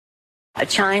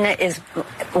China is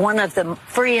one of the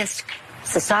freest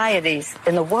societies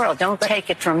in the world. Don't take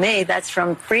it from me. That's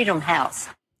from Freedom House.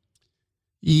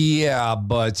 Yeah,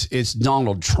 but it's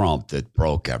Donald Trump that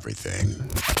broke everything.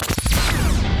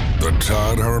 The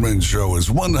Todd Herman Show is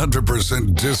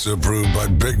 100% disapproved by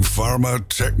big pharma,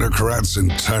 technocrats,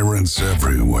 and tyrants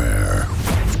everywhere.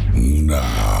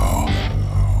 Now,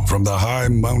 from the high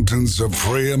mountains of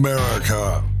free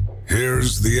America,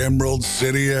 here's the Emerald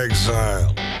City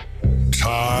exile,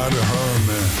 Todd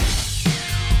Herman.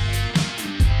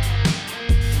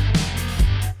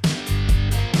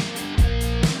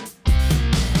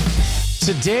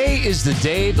 Today is the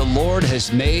day the Lord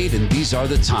has made, and these are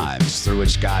the times through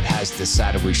which God has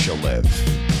decided we shall live.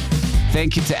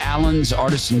 Thank you to Allen's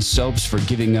Artisan Soaps for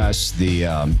giving us the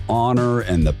honor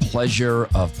and the pleasure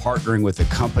of partnering with a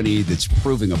company that's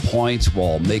proving a point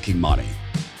while making money.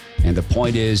 And the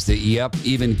point is that, yep,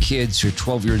 even kids who are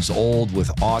 12 years old with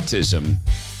autism,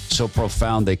 so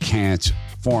profound they can't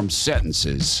form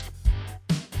sentences,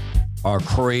 are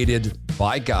created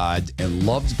by God and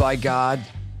loved by God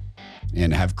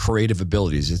and have creative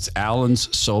abilities. It's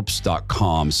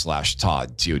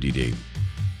allenssoaps.com/Todd, T-O-D-D.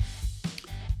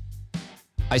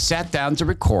 I sat down to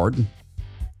record.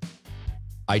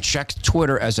 I checked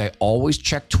Twitter as I always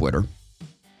check Twitter.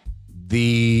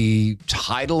 The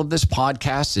title of this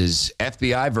podcast is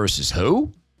FBI versus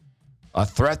who? A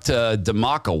threat to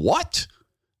Damaka what?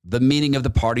 The meaning of the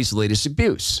party's latest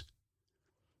abuse.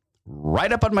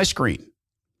 Right up on my screen,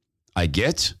 I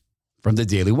get from the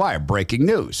Daily Wire, breaking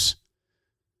news.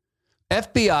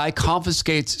 FBI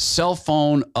confiscates cell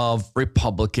phone of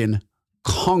Republican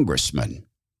congressman.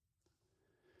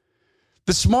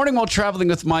 This morning while traveling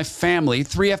with my family,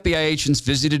 3 FBI agents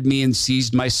visited me and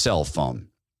seized my cell phone.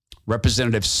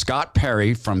 Representative Scott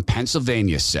Perry from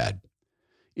Pennsylvania said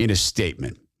in a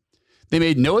statement, they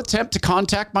made no attempt to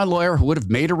contact my lawyer who would have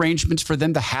made arrangements for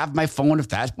them to have my phone if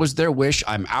that was their wish.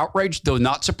 I'm outraged, though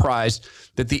not surprised,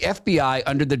 that the FBI,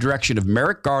 under the direction of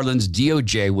Merrick Garland's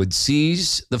DOJ, would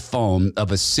seize the phone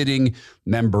of a sitting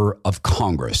member of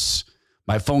Congress.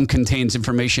 My phone contains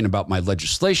information about my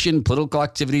legislation, political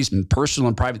activities, and personal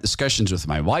and private discussions with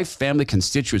my wife, family,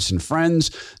 constituents, and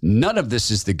friends. None of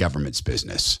this is the government's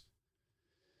business.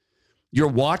 You're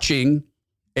watching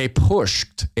a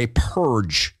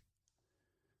purge.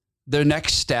 The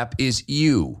next step is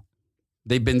you.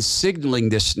 They've been signaling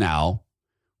this now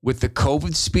with the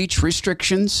COVID speech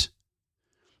restrictions.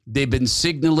 They've been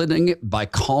signaling it by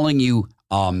calling you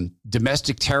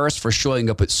domestic terrorists for showing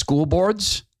up at school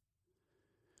boards.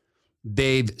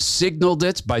 They've signaled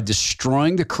it by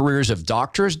destroying the careers of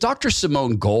doctors. Dr.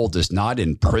 Simone Gold is not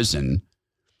in prison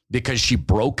because she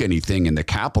broke anything in the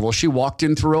Capitol. She walked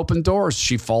in through open doors.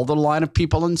 She followed a line of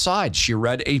people inside. She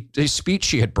read a speech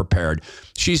she had prepared.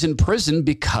 She's in prison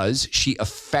because she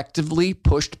effectively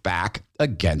pushed back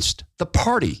against the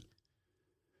party.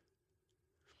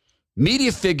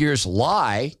 Media figures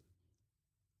lie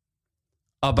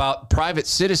about private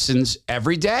citizens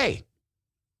every day.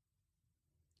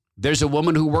 There's a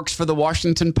woman who works for the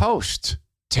Washington Post,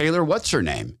 Taylor, what's her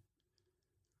name,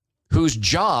 whose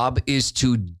job is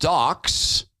to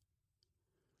dox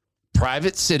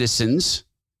private citizens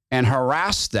and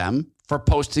harass them for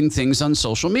posting things on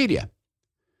social media.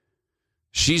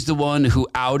 She's the one who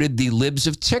outed the Libs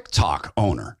of TikTok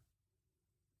owner.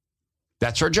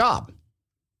 That's her job,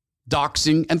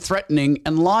 doxing and threatening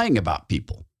and lying about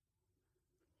people.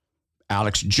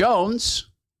 Alex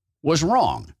Jones was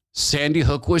wrong. Sandy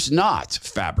Hook was not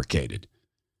fabricated.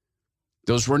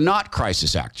 Those were not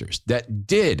crisis actors. That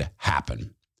did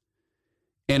happen.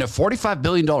 And a $45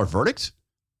 billion verdict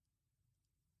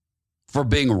for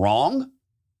being wrong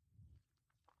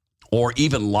or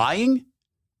even lying?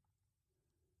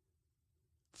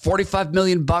 $45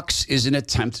 million is an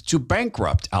attempt to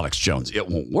bankrupt Alex Jones. It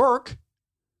won't work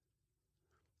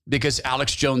because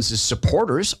Alex Jones's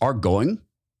supporters are going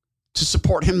to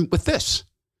support him with this.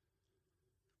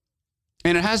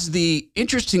 And it has the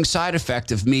interesting side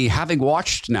effect of me having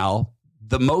watched now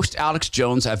the most Alex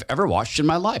Jones I've ever watched in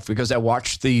my life because I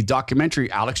watched the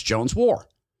documentary Alex Jones War.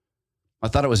 I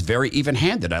thought it was very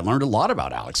even-handed. I learned a lot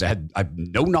about Alex. I had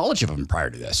no knowledge of him prior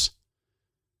to this.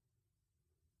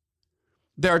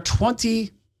 There are 20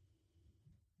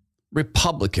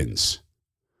 Republicans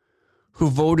who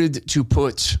voted to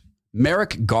put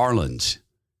Merrick Garland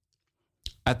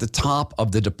at the top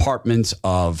of the Department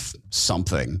of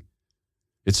something.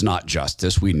 It's not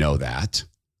justice. We know that.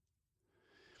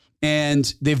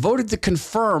 And they voted to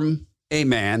confirm a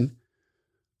man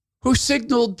who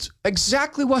signaled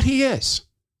exactly what he is.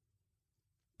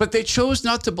 But they chose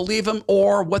not to believe him,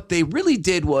 or what they really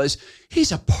did was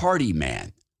he's a party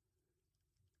man.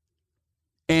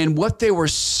 And what they were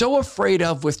so afraid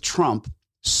of with Trump,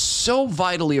 so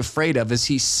vitally afraid of, is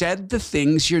he said the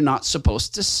things you're not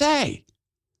supposed to say.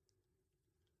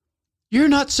 You're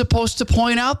not supposed to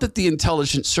point out that the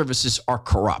intelligence services are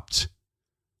corrupt.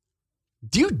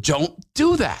 You don't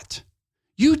do that.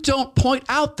 You don't point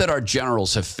out that our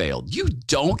generals have failed. You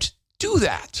don't do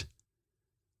that.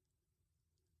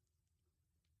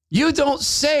 You don't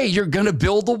say you're going to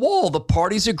build the wall. The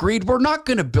parties agreed we're not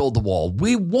going to build the wall.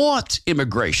 We want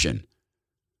immigration.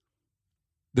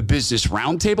 The Business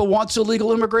Roundtable wants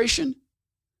illegal immigration.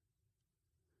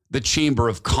 The Chamber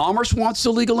of Commerce wants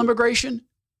illegal immigration.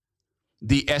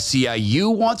 The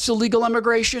SEIU wants illegal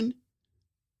immigration.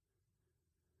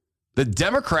 The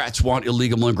Democrats want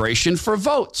illegal immigration for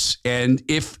votes. And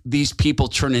if these people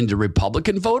turn into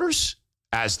Republican voters,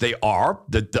 as they are,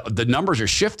 the numbers are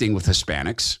shifting with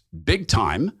Hispanics big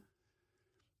time,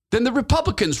 then the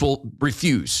Republicans will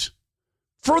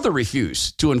further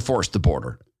refuse to enforce the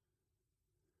border.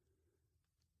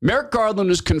 Merrick Garland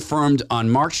was confirmed on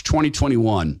March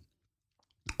 2021.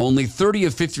 Only 30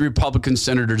 of 50 Republican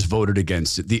senators voted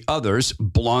against it. The others,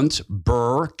 Blunt,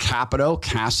 Burr, Capito,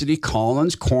 Cassidy,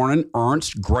 Collins, Cornyn,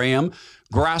 Ernst, Graham,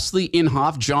 Grassley,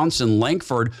 Inhofe, Johnson,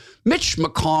 Lankford, Mitch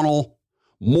McConnell,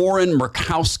 Morin,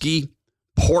 Murkowski,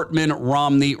 Portman,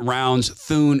 Romney, Rounds,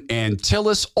 Thune, and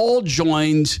Tillis all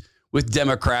joined with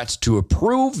Democrats to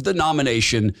approve the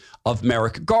nomination of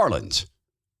Merrick Garland.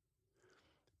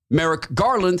 Merrick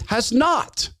Garland has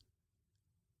not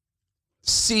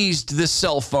seized the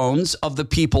cell phones of the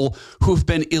people who've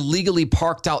been illegally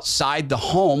parked outside the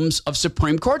homes of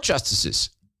Supreme Court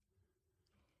justices.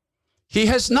 He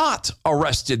has not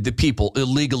arrested the people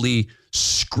illegally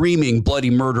screaming bloody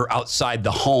murder outside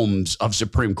the homes of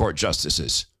Supreme Court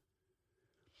justices.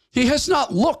 He has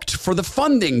not looked for the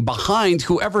funding behind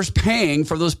whoever's paying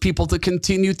for those people to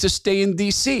continue to stay in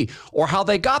D.C. or how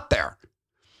they got there.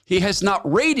 He has not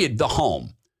raided the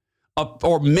home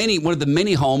one of the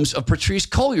many homes of Patrisse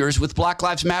Cullors with Black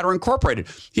Lives Matter Incorporated.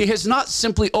 He has not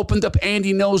simply opened up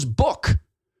Andy Ngo's book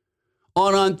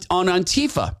on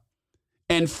Antifa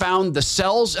and found the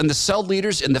cells and the cell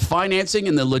leaders and the financing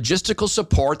and the logistical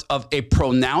support of a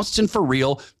pronounced and for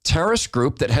real terrorist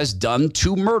group that has done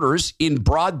 2 murders in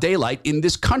broad daylight in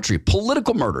this country,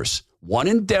 political murders, one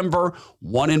in Denver,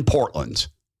 one in Portland.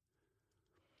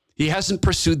 He hasn't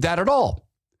pursued that at all.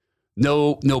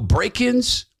 No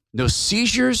break-ins, no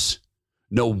seizures,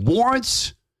 no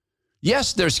warrants.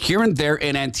 Yes, there's here and there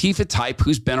an Antifa type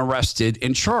who's been arrested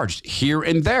and charged here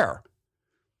and there.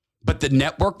 But the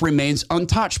network remains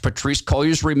untouched. Patrisse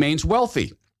Cullors remains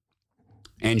wealthy.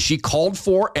 And she called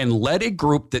for and led a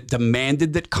group that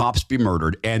demanded that cops be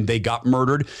murdered. And they got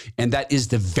murdered. And that is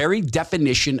the very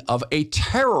definition of a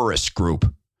terrorist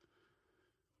group.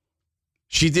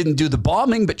 She didn't do the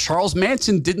bombing, but Charles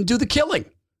Manson didn't do the killing.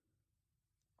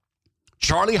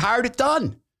 Charlie hired it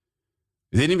done.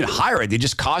 They didn't even hire it. They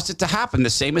just caused it to happen, the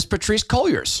same as Patrisse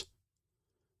Cullors.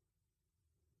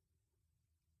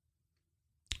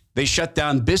 They shut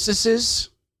down businesses,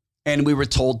 and we were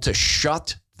told to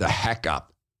shut the heck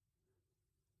up.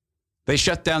 They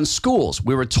shut down schools.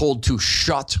 We were told to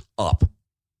shut up.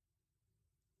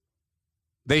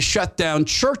 They shut down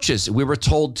churches. We were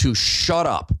told to shut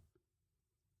up.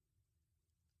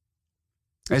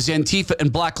 As Antifa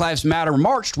and Black Lives Matter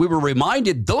marched, we were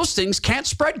reminded those things can't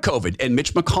spread COVID. And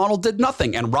Mitch McConnell did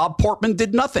nothing. And Rob Portman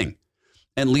did nothing.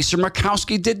 And Lisa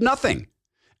Murkowski did nothing.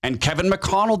 And Kevin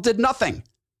McConnell did nothing.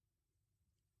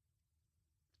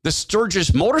 The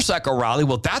Sturgis motorcycle rally,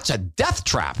 well, that's a death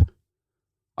trap.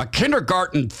 A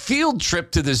kindergarten field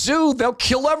trip to the zoo, they'll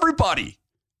kill everybody.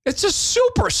 It's a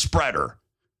super spreader.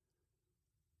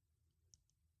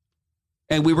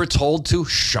 And we were told to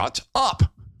shut up.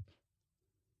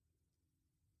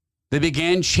 They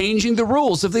began changing the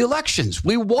rules of the elections.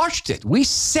 We watched it. We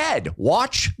said,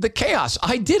 watch the chaos.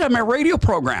 I did on my radio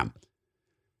program.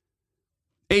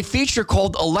 A feature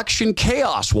called Election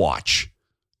Chaos Watch.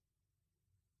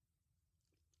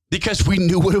 Because we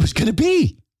knew what it was going to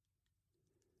be.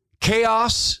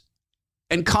 Chaos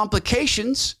and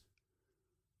complications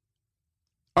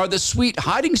are the sweet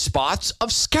hiding spots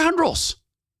of scoundrels.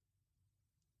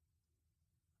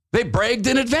 They bragged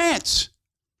in advance.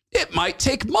 It might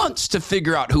take months to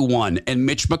figure out who won, and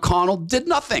Mitch McConnell did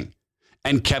nothing,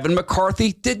 and Kevin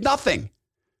McCarthy did nothing,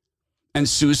 and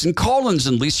Susan Collins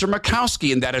and Lisa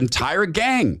Murkowski and that entire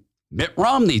gang, Mitt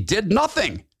Romney, did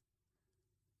nothing.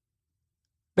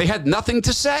 They had nothing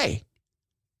to say.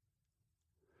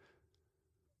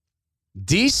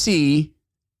 DC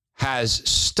has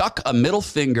stuck a middle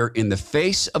finger in the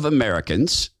face of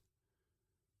Americans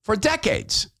for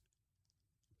decades.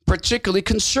 particularly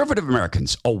conservative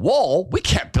Americans. A wall? We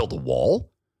can't build a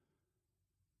wall.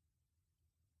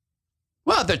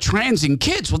 Well, they're transing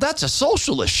kids. Well, that's a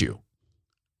social issue.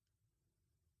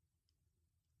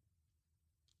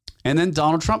 And then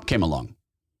Donald Trump came along.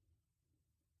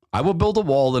 I will build a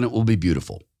wall and it will be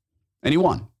beautiful. And he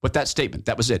won with that statement.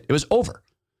 That was it. It was over.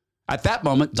 At that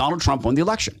moment, Donald Trump won the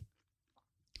election.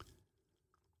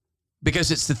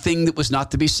 Because it's the thing that was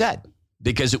not to be said.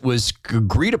 Because it was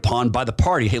agreed upon by the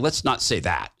party. Hey, let's not say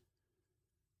that.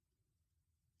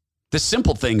 The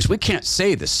simple things, we can't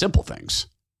say the simple things.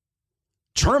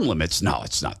 Term limits, no,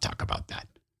 let's not talk about that.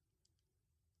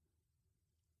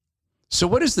 So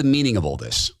what is the meaning of all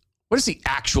this? What is the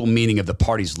actual meaning of the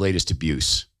party's latest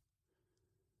abuse?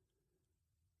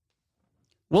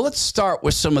 Well, let's start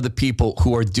with some of the people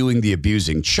who are doing the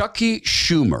abusing. Chucky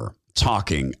Schumer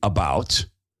talking about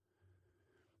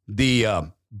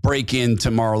the break-in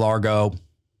to Mar-a-Lago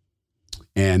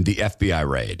and the FBI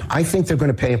raid. I think they're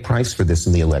going to pay a price for this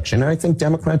in the election. And I think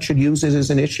Democrats should use it as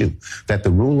an issue, that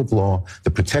the rule of law, the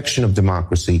protection of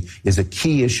democracy is a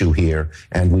key issue here.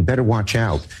 And we better watch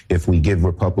out if we give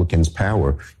Republicans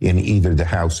power in either the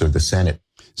House or the Senate.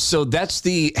 So that's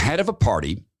the head of a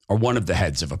party, or one of the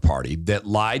heads of a party, that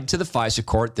lied to the FISA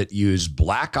court, that used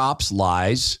black ops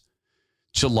lies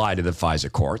to lie to the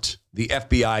FISA court. The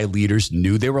FBI leaders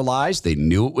knew they were lies. They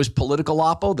knew it was political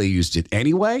oppo. They used it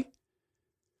anyway.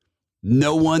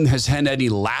 No one has had any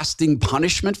lasting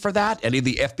punishment for that. Any of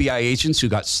the FBI agents who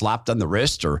got slapped on the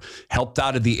wrist or helped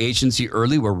out of the agency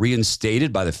early were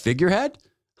reinstated by the figurehead.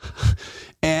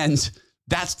 And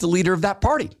that's the leader of that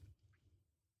party.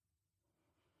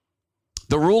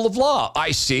 The rule of law,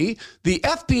 I see. The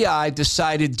FBI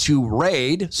decided to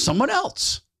raid someone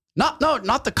else. Not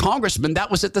the congressman.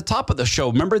 That was at the top of the show.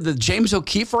 Remember the James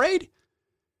O'Keefe raid?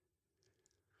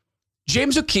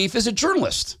 James O'Keefe is a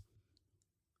journalist.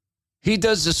 He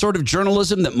does the sort of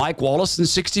journalism that Mike Wallace in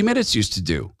 60 Minutes used to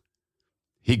do.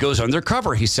 He goes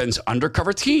undercover. He sends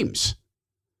undercover teams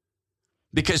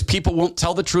because people won't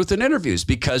tell the truth in interviews,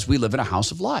 because we live in a house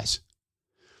of lies.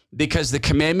 Because the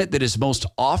commandment that is most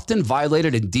often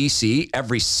violated in D.C.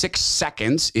 every 6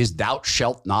 seconds is thou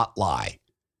shalt not lie.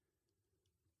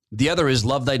 The other is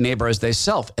love thy neighbor as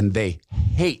thyself, and they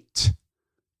hate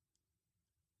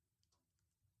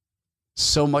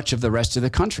so much of the rest of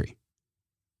the country.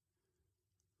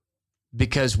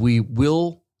 Because we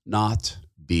will not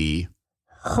be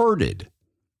herded.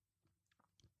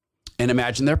 And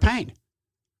imagine their pain.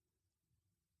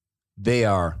 They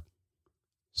are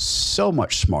so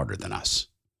much smarter than us.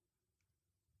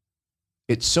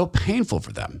 It's so painful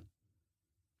for them.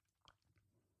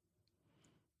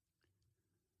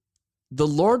 The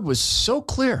Lord was so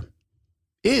clear,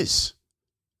 is,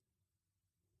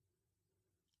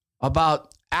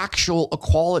 about actual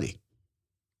equality.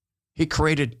 He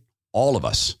created all of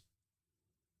us.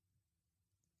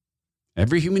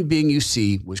 Every human being you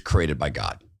see was created by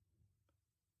God.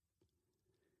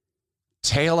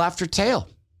 Tale after tale.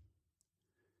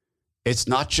 It's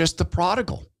not just the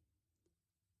prodigal.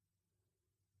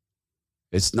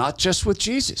 It's not just with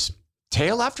Jesus.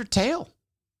 Tale after tale.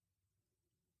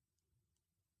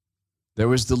 There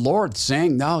was the Lord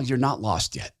saying, no, you're not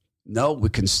lost yet. No, you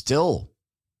can still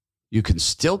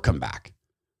come back.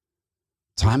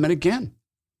 Time and again.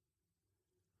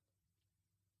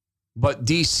 But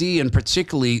DC, and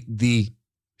particularly the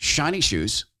shiny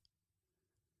shoes,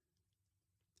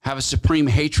 have a supreme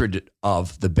hatred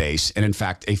of the base, and in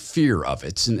fact, a fear of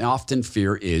it. And often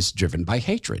fear is driven by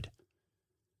hatred.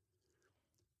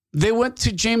 They went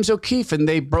to James O'Keefe and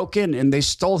they broke in and they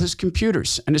stole his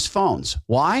computers and his phones.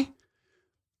 Why?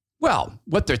 Well,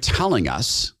 what they're telling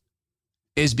us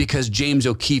is because James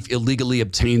O'Keefe illegally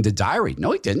obtained the diary.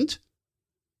 No, he didn't.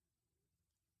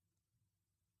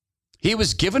 He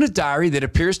was given a diary that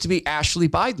appears to be Ashley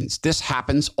Biden's. This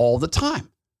happens all the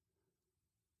time.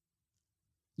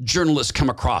 Journalists come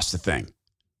across the thing.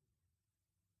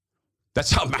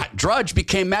 That's how Matt Drudge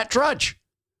became Matt Drudge.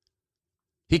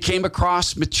 He came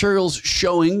across materials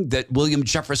showing that William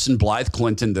Jefferson Blythe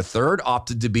Clinton III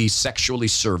opted to be sexually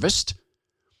serviced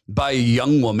by a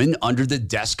young woman under the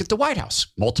desk at the White House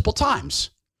multiple times.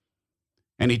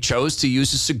 And he chose to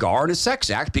use a cigar and a sex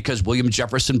act because William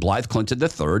Jefferson Blythe Clinton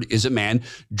III is a man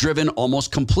driven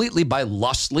almost completely by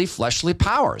lustly, fleshly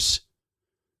powers.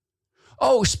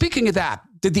 Oh, speaking of that,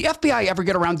 did the FBI ever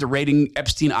get around to raiding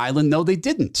Epstein Island? No, they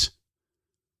didn't.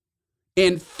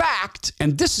 In fact,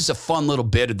 and this is a fun little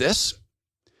bit of this,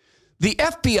 the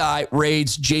FBI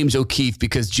raids James O'Keefe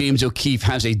because James O'Keefe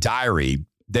has a diary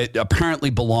that apparently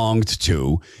belonged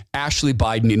to Ashley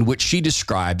Biden, in which she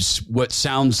describes what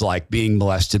sounds like being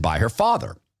molested by her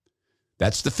father.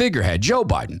 That's the figurehead, Joe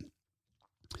Biden.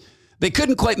 They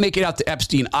couldn't quite make it out to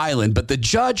Epstein Island, but the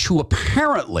judge who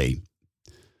apparently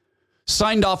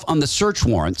signed off on the search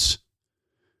warrants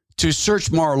to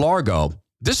search Mar-a-Lago,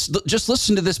 just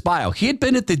listen to this bio. He had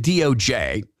been at the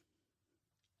DOJ,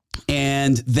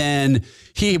 and then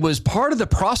he was part of the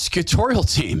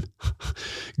prosecutorial team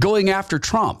going after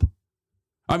Trump.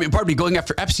 Going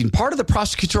after Epstein. Part of the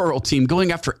prosecutorial team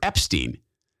going after Epstein.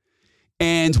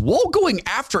 And while going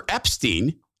after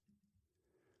Epstein,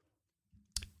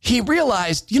 he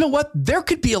realized, you know what? There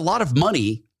could be a lot of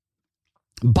money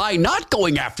by not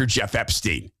going after Jeff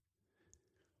Epstein.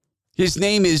 His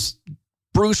name is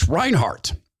Bruce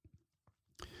Reinhart.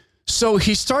 So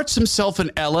he starts himself an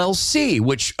LLC,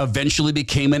 which eventually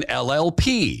became an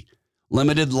LLP,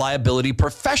 Limited Liability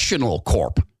Professional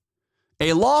Corp,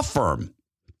 a law firm.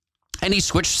 And he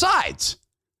switched sides.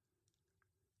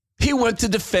 He went to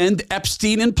defend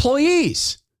Epstein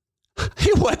employees.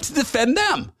 He went to defend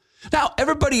them. Now,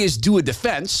 everybody is due a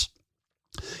defense.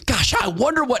 Gosh, I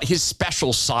wonder what his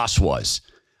special sauce was.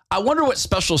 I wonder what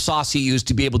special sauce he used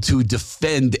to be able to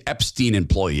defend Epstein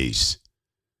employees.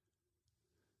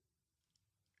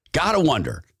 Gotta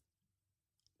wonder.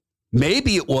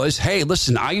 Maybe it was, hey,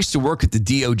 listen, I used to work at the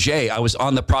DOJ. I was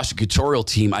on the prosecutorial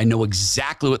team. I know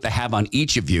exactly what they have on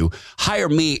each of you. Hire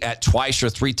me at twice or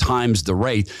three times the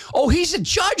rate. Oh, he's a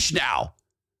judge now.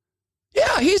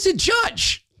 Yeah, he's a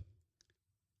judge.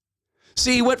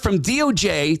 See, he went from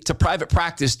DOJ to private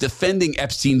practice defending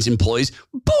Epstein's employees.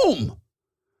 Boom.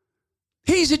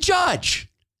 He's a judge.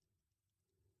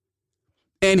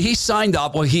 And he signed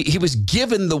up. Well, he was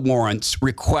given the warrants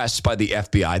requests by the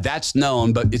FBI. That's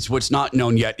known, but it's what's not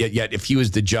known yet if he was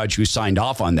the judge who signed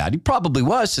off on that. He probably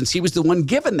was, since he was the one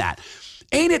given that.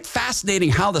 Ain't it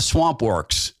fascinating how the swamp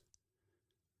works?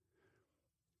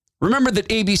 Remember that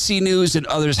ABC News and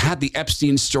others had the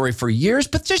Epstein story for years,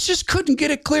 but just couldn't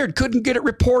get it cleared, couldn't get it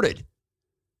reported.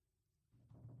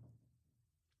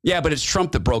 Yeah, but it's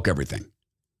Trump that broke everything.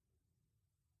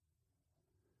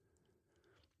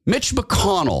 Mitch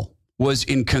McConnell was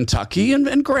in Kentucky,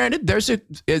 and granted, there's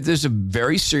a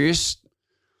very serious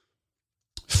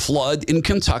flood in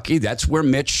Kentucky. That's where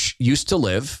Mitch used to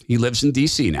live. He lives in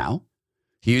D.C. now.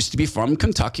 He used to be from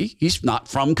Kentucky. He's not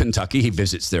from Kentucky. He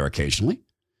visits there occasionally.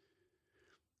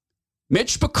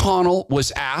 Mitch McConnell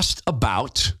was asked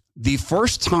about the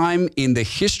first time in the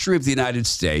history of the United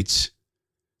States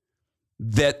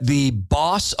that the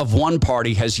boss of one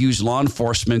party has used law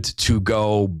enforcement to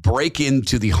go break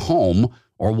into the home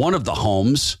or one of the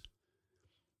homes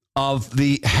of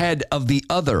the head of the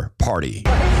other party.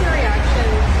 What is your reaction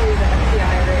to the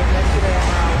FBI raid yesterday at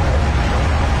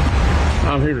Mar-a-Lago?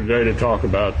 I'm here today to talk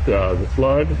about the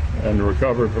flood and the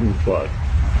recovery from the flood.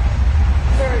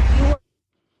 Sir,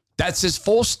 That's his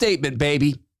full statement,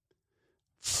 baby.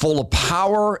 Full of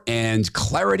power and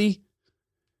clarity.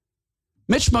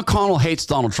 Mitch McConnell hates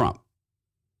Donald Trump.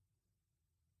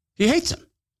 He hates him.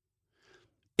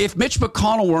 If Mitch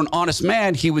McConnell were an honest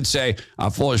man, he would say, I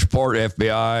fully support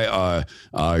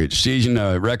FBI seizing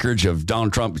records of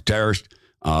Donald Trump, terrorist,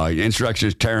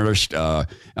 insurrectionist, terrorist.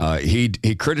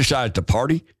 He criticized the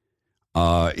party.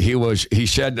 He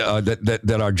said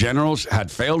that our generals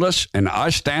had failed us, and I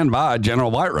stand by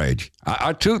General White.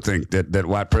 I too think that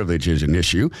white privilege is an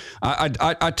issue.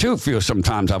 I too feel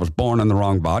sometimes I was born in the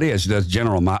wrong body, as does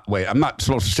General. Wait, I'm not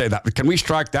supposed to say that. Can we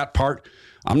strike that part?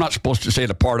 I'm not supposed to say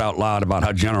the part out loud about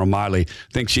how General Miley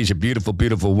thinks she's a beautiful,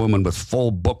 beautiful woman with full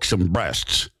buxom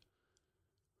breasts.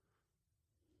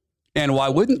 And why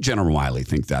wouldn't General Miley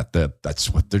think that? That's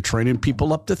what they're training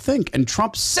people up to think. And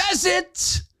Trump says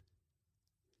it.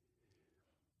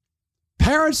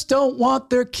 Parents don't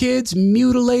want their kids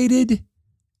mutilated.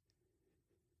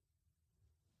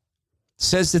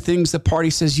 Says the things the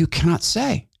party says you cannot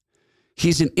say.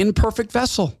 He's an imperfect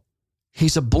vessel.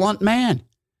 He's a blunt man.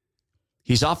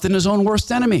 He's often his own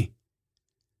worst enemy.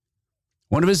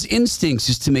 One of his instincts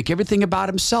is to make everything about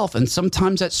himself, and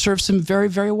sometimes that serves him very,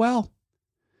 very well.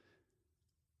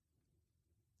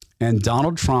 And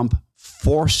Donald Trump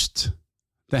forced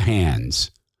the hands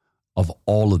of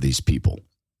all of these people.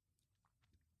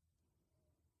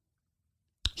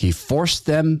 He forced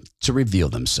them to reveal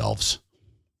themselves.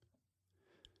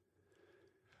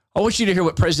 I want you to hear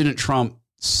what President Trump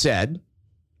said.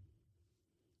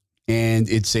 And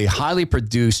it's a highly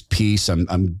produced piece.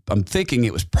 I'm thinking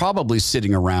it was probably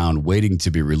sitting around waiting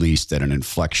to be released at an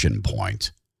inflection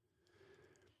point.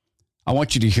 I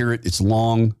want you to hear it. It's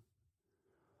long.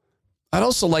 I'd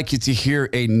also like you to hear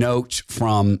a note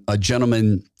from a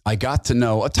gentleman I got to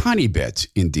know a tiny bit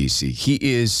in D.C. He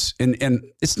is, and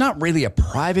it's not really a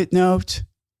private note.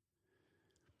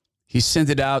 He sent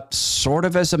it out sort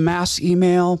of as a mass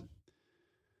email.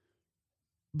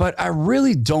 But I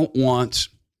really don't want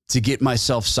to get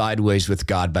myself sideways with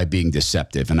God by being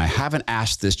deceptive. And I haven't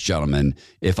asked this gentleman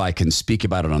if I can speak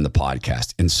about it on the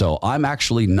podcast. And so I'm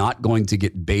actually not going to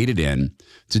get baited in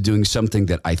to doing something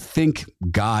that I think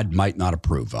God might not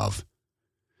approve of.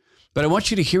 But I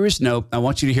want you to hear his note. I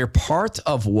want you to hear part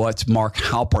of what Mark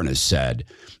Halpern has said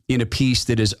in a piece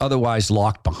that is otherwise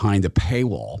locked behind a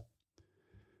paywall.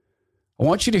 I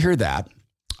want you to hear that.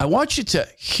 I want you to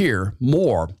hear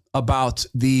more about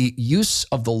the use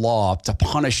of the law to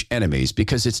punish enemies,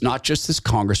 because it's not just this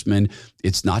congressman,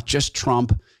 it's not just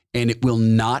Trump, and it will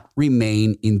not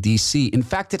remain in D.C. In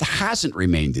fact, it hasn't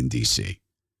remained in D.C.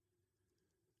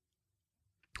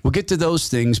 We'll get to those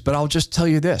things, but I'll just tell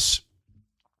you this.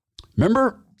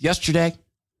 Remember yesterday,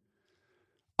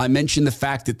 I mentioned the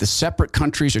fact that the separate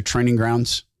countries are training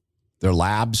grounds, they're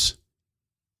labs.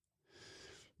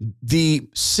 The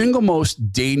single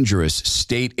most dangerous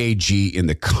state AG in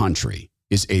the country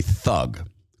is a thug,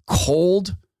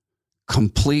 cold,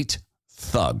 complete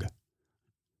thug.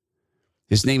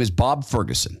 His name is Bob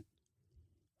Ferguson.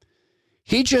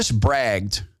 He just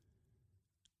bragged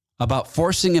about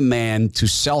forcing a man to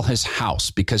sell his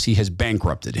house because he has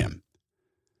bankrupted him.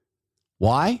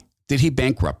 Why did he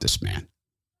bankrupt this man?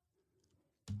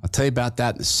 I'll tell you about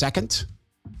that in a second,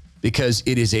 because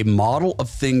it is a model of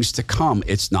things to come.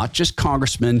 It's not just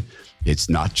congressmen. It's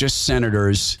not just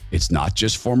senators. It's not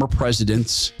just former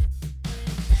presidents.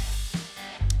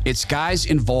 It's guys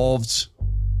involved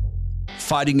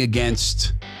fighting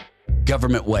against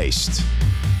government waste.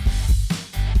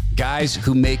 Guys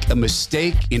who make a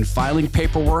mistake in filing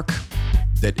paperwork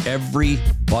that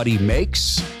everybody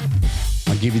makes.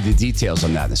 I'll give you the details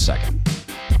on that in a second.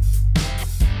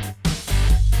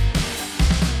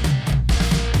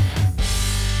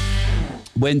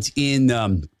 Went in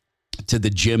to the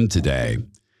gym today,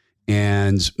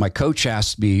 and my coach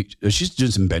asked me, she's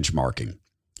doing some benchmarking.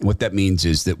 And what that means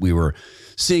is that we were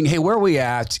seeing, hey, where are we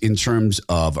at in terms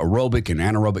of aerobic and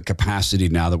anaerobic capacity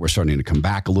now that we're starting to come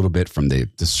back a little bit from the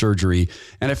surgery?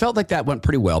 And I felt like that went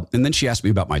pretty well. And then she asked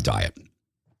me about my diet.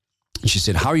 And she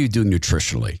said, how are you doing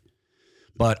nutritionally?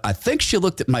 But I think she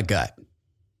looked at my gut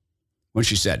when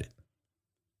she said it.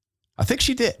 I think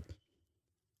she did.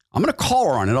 I'm going to call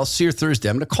her on it. I'll see her Thursday.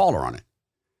 I'm going to call her on it.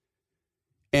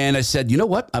 And I said, you know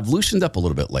what? I've loosened up a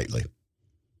little bit lately.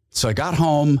 So I got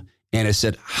home and I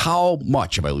said, how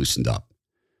much have I loosened up?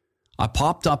 I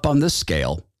popped up on this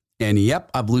scale and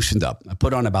yep, I've loosened up. I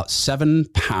put on about 7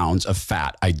 pounds of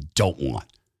fat I don't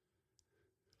want.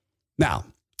 Now,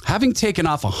 having taken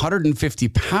off 150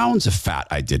 pounds of fat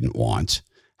I didn't want,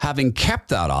 having kept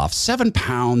that off 7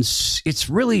 pounds, it's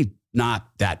really not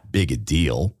that big a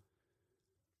deal.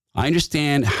 I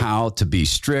understand how to be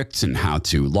strict and how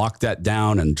to lock that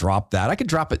down and drop that. I could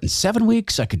drop it in 7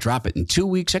 weeks. I could drop it in 2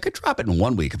 weeks. I could drop it in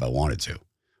 1 week if I wanted to.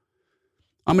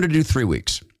 I'm going to do 3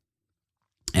 weeks.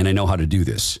 And I know how to do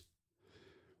this.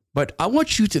 But I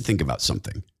want you to think about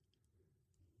something.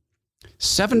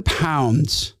 7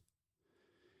 pounds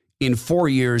in 4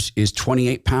 years is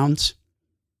 28 pounds.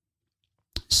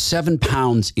 7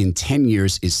 pounds in 10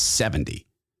 years is 70.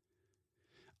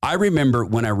 I remember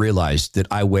when I realized that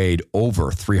I weighed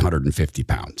over 350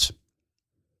 pounds.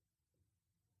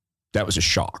 That was a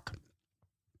shock.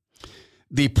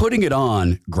 The putting it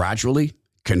on gradually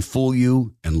can fool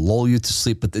you and lull you to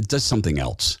sleep, but it does something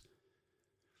else.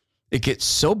 It gets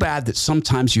so bad that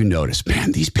sometimes you notice,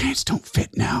 man, these pants don't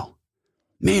fit now.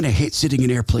 Man, I hate sitting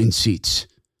in airplane seats.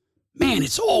 Man,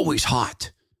 it's always hot.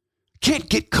 Can't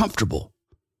get comfortable.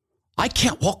 I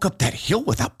can't walk up that hill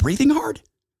without breathing hard.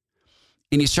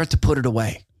 And you start to put it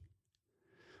away.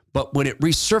 But when it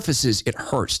resurfaces, it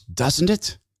hurts, doesn't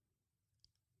it?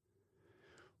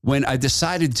 When I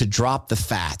decided to drop the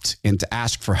fat and to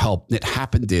ask for help, it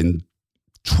happened in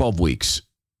 12 weeks,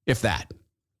 if that.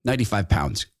 95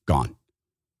 pounds gone.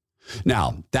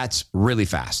 Now, that's really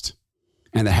fast.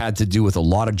 And it had to do with a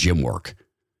lot of gym work.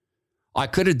 I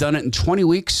could have done it in 20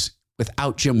 weeks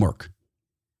without gym work.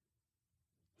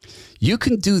 You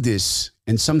can do this,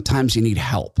 and sometimes you need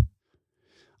help.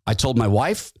 I told my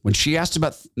wife when she asked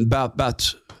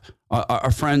about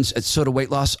our friends at Soda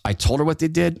Weight Loss, I told her what they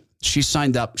did. She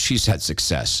signed up. She's had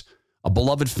success. A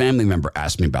beloved family member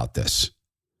asked me about this.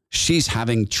 She's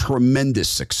having tremendous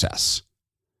success.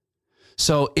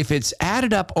 So if it's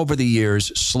added up over the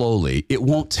years slowly, it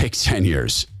won't take 10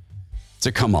 years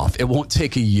to come off. It won't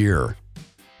take a year.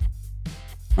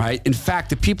 Right? In fact,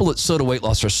 the people at Soda Weight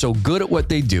Loss are so good at what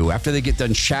they do after they get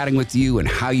done chatting with you and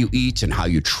how you eat and how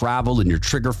you travel and your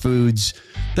trigger foods,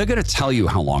 they're going to tell you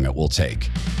how long it will take.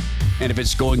 And if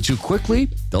it's going too quickly,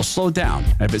 they'll slow down.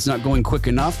 And if it's not going quick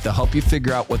enough, they'll help you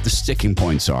figure out what the sticking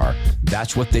points are.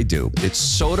 That's what they do. It's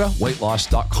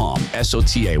SOTA-weightloss.com,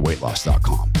 SOTA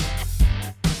weightloss.com.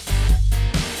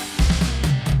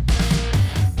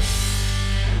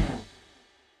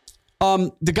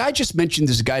 The guy just mentioned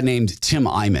this guy named Tim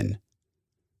Eyman.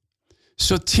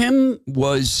 So Tim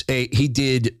he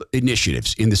did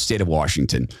initiatives in the state of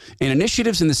Washington. And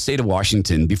initiatives in the state of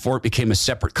Washington, before it became a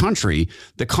separate country,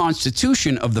 the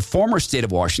Constitution of the former state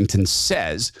of Washington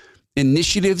says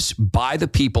initiatives by the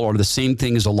people are the same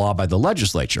thing as a law by the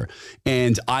legislature.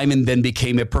 And Eyman then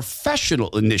became a professional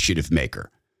initiative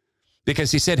maker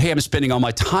because he said, hey, I'm spending all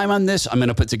my time on this. I'm going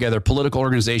to put together a political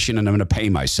organization and I'm going to pay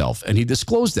myself. And he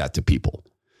disclosed that to people.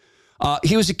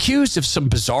 He was accused of some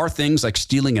bizarre things like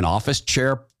stealing an office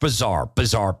chair. Bizarre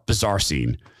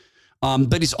scene.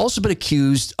 But he's also been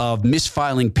accused of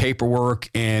misfiling paperwork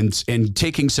and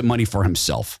taking some money for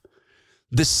himself.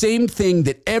 The same thing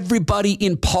that everybody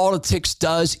in politics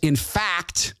does. In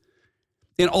fact,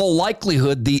 in all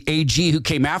likelihood, the AG who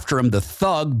came after him, the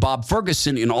thug, Bob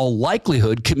Ferguson, in all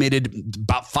likelihood, committed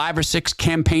about 5 or 6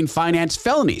 campaign finance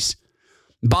felonies.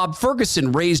 Bob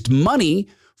Ferguson raised money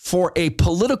for a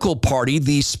political party,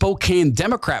 the Spokane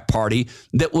Democrat Party,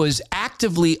 that was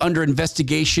actively under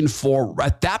investigation for,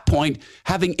 at that point,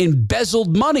 having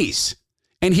embezzled monies.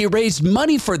 And he raised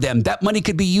money for them. That money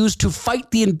could be used to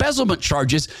fight the embezzlement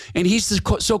charges. And he's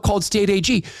the so-called state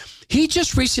AG. He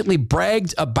just recently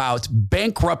bragged about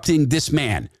bankrupting this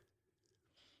man.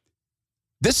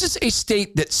 This is a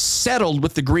state that settled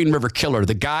with the Green River Killer,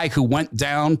 the guy who went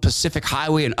down Pacific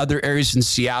Highway and other areas in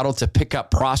Seattle to pick up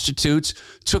prostitutes,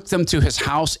 took them to his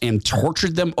house and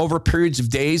tortured them over periods of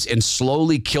days and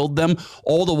slowly killed them,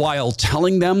 all the while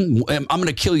telling them, I'm going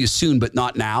to kill you soon, but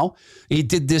not now. He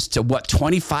did this to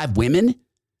 25 women?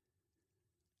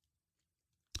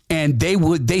 And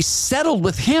they settled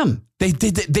with him. They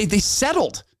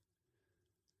settled.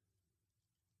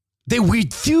 They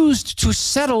refused to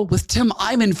settle with Tim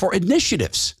Eyman for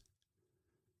initiatives.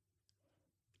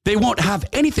 They won't have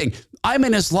anything.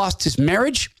 Eyman has lost his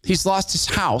marriage. He's lost his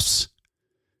house.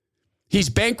 He's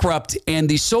bankrupt, and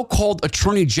the so-called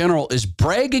attorney general is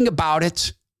bragging about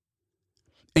it.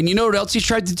 And you know what else he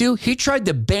tried to do? He tried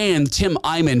to ban Tim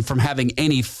Eyman from having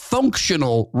any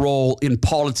functional role in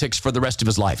politics for the rest of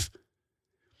his life.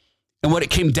 And what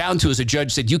it came down to is a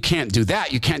judge said, you can't do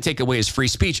that. You can't take away his free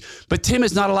speech. But Tim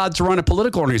is not allowed to run a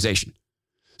political organization.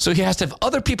 So he has to have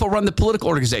other people run the political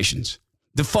organizations,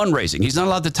 the fundraising. He's not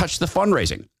allowed to touch the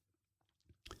fundraising.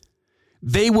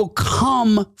 They will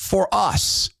come for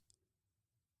us.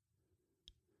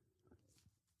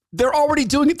 They're already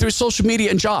doing it through social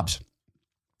media and jobs.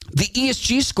 The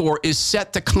ESG score is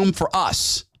set to come for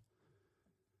us.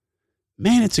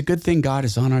 Man, it's a good thing God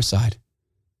is on our side.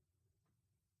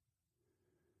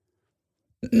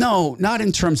 No, not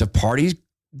in terms of parties.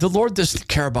 The Lord doesn't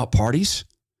care about parties.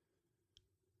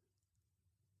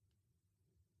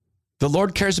 The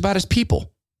Lord cares about his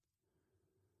people.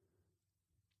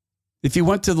 If you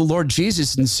went to the Lord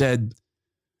Jesus and said,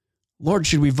 Lord,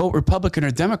 should we vote Republican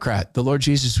or Democrat? The Lord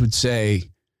Jesus would say,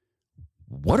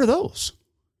 what are those?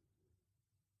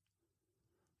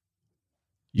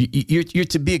 You're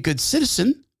to be a good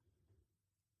citizen.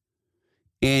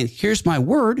 And here's my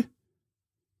word.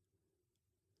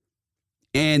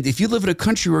 And if you live in a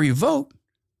country where you vote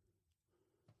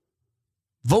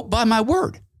by my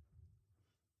word.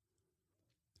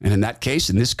 And in that case,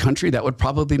 in this country, that would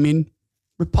probably mean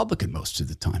Republican most of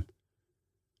the time.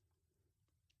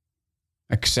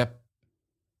 Except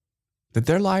that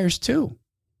they're liars too.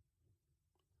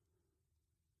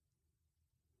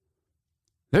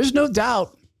 There's no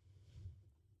doubt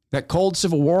that cold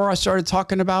Civil War I started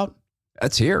talking about,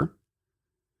 that's here.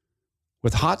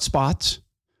 With hot spots.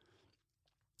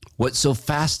 What's so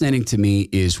fascinating to me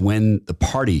is when the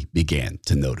party began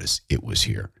to notice it was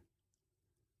here.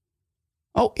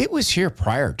 Oh, it was here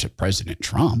prior to President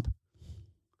Trump.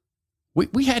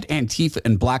 We had Antifa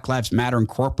and Black Lives Matter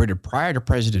Incorporated prior to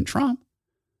President Trump.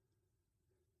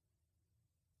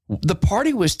 The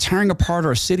party was tearing apart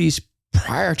our cities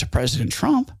prior to President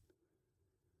Trump.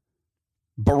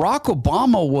 Barack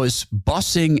Obama was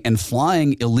busing and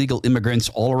flying illegal immigrants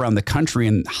all around the country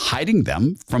and hiding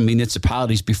them from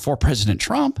municipalities before President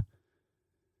Trump.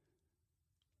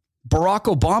 Barack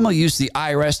Obama used the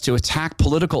IRS to attack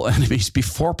political enemies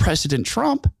before President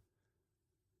Trump.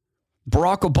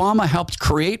 Barack Obama helped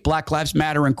create Black Lives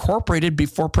Matter Incorporated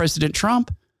before President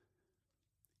Trump.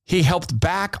 He helped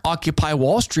back Occupy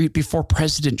Wall Street before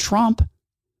President Trump.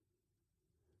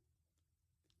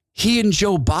 He and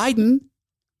Joe Biden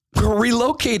were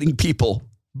relocating people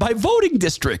by voting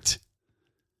district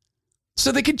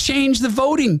so they could change the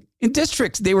voting in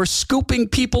districts. They were scooping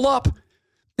people up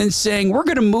and saying, we're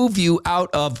going to move you out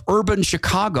of urban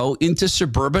Chicago into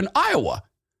suburban Iowa.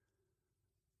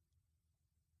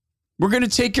 We're going to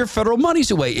take your federal monies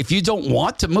away. If you don't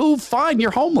want to move, fine, you're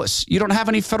homeless. You don't have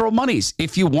any federal monies.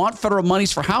 If you want federal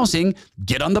monies for housing,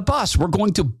 get on the bus. We're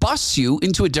going to bus you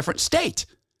into a different state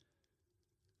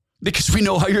because we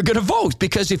know how you're going to vote.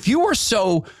 Because if you are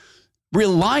so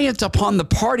reliant upon the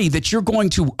party that you're going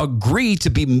to agree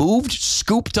to be moved,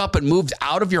 scooped up and moved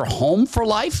out of your home for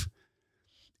life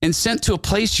and sent to a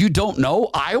place you don't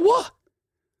know, Iowa,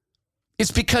 it's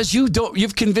because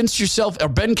you've convinced yourself or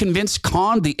been convinced,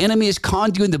 the enemy has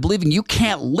conned you into believing you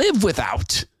can't live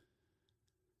without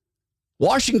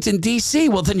Washington, D.C.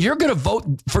 Well, then you're going to vote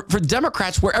for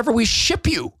Democrats wherever we ship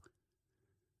you.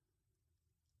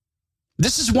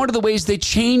 This is one of the ways they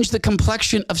change the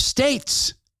complexion of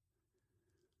states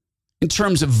in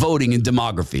terms of voting and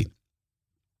demography.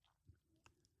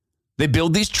 They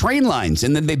build these train lines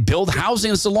and then they build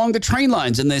housings along the train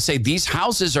lines. And they say these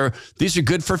are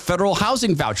good for federal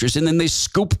housing vouchers. And then they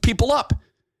scoop people up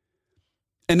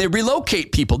and they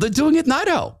relocate people. They're doing it in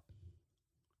Idaho.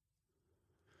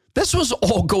 This was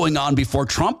all going on before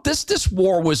Trump. This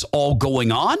war was all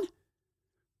going on.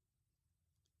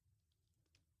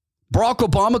 Barack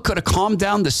Obama could have calmed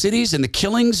down the cities and the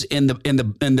killings and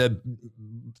the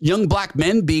young black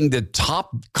men being the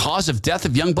top cause of death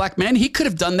of young black men. He could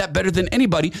have done that better than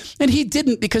anybody. And he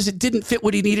didn't because it didn't fit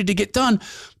what he needed to get done.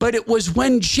 But it was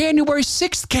when January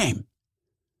 6th came.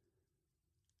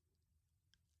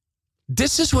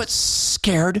 This is what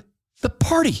scared the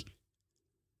party.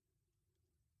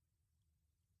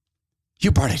 You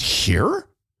brought it here?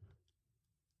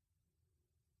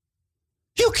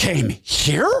 You came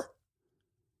here?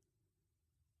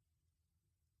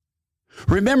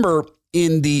 Remember,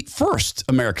 in the first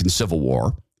American Civil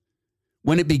War,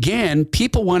 when it began,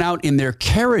 people went out in their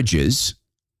carriages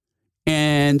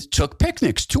and took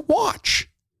picnics to watch,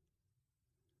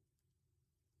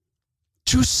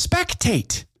 to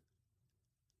spectate.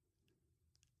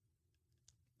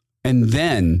 And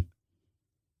then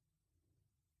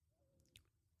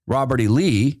Robert E.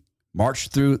 Lee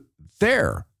marched through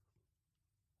their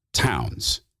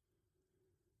towns.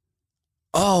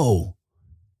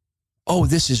 Oh,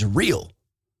 this is real.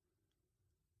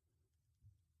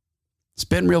 It's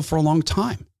been real for a long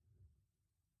time.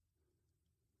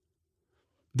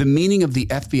 The meaning of the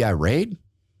FBI raid,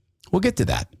 we'll get to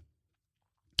that.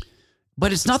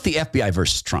 But it's not the FBI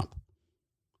versus Trump.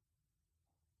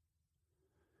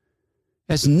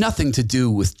 It has nothing to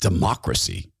do with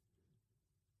democracy.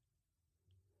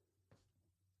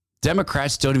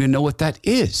 Democrats don't even know what that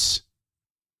is.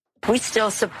 We still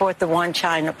support the one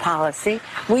China policy.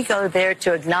 We go there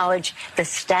to acknowledge the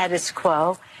status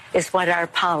quo is what our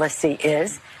policy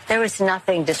is. There was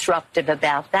nothing disruptive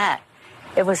about that.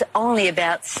 It was only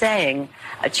about saying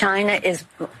China is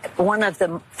one of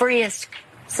the freest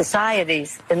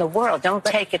societies in the world. Don't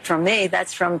take it from me.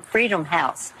 That's from Freedom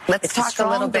House. Let's talk a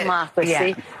little bit.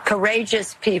 Democracy,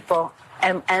 courageous people,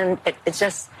 and it's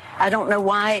just, I don't know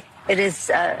why it is,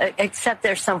 except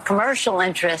there's some commercial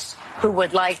interests who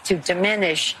would like to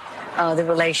diminish the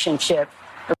relationship.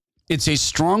 It's a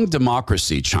strong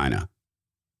democracy, China.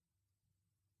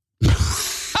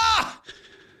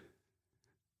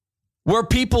 Where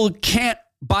people can't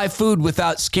buy food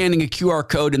without scanning a QR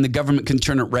code and the government can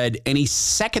turn it red any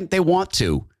second they want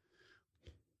to.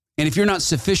 And if you're not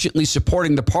sufficiently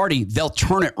supporting the party, they'll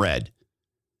turn it red.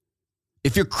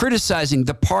 If you're criticizing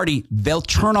the party, they'll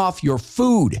turn off your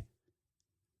food.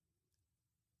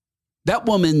 That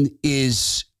woman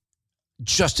is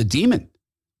just a demon.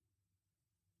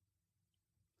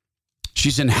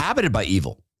 She's inhabited by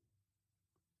evil.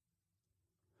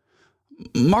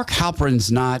 Mark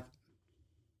Halperin's not.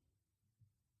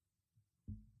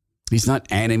 He's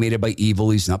not animated by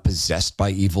evil. He's not possessed by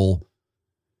evil.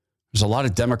 There's a lot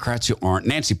of Democrats who aren't.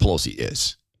 Nancy Pelosi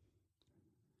is.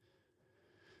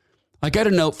 I got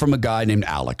a note from a guy named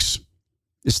Alex.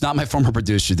 It's not my former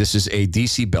producer. This is a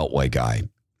DC Beltway guy.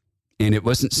 And it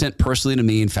wasn't sent personally to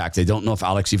me. In fact, I don't know if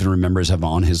Alex even remembers him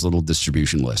on his little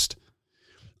distribution list.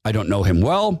 I don't know him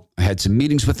well. I had some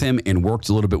meetings with him and worked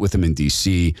a little bit with him in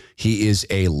DC. He is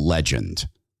a legend.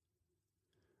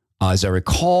 As I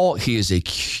recall, he's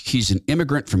an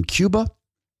immigrant from Cuba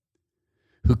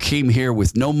who came here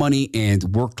with no money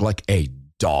and worked like a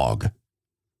dog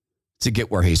to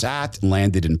get where he's at,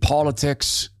 landed in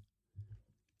politics.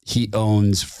 He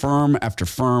owns firm after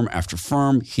firm after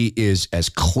firm. He is as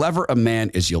clever a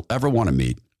man as you'll ever want to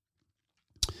meet.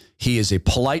 He is a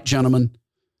polite gentleman.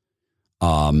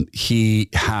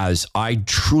 I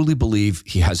truly believe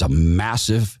he has a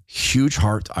massive, huge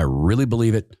heart. I really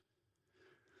believe it.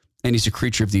 And he's a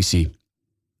creature of DC.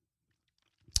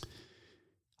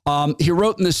 He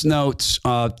wrote in this note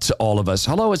to all of us,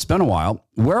 hello, it's been a while.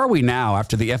 Where are we now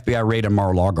after the FBI raid on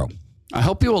Mar-a-Lago? I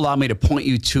hope you allow me to point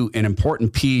you to an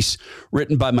important piece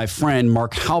written by my friend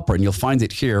Mark Halperin. You'll find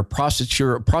it here,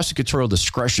 Prosecutorial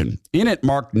Discretion. In it,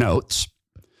 Mark notes,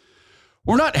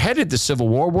 we're not headed to civil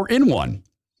war, we're in one.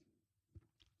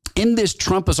 In this,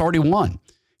 Trump has already won.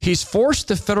 He's forced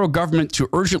the federal government to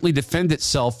urgently defend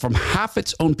itself from half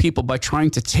its own people by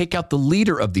trying to take out the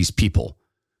leader of these people.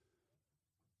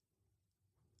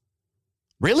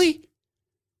 Really?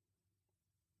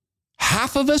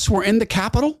 Half of us were in the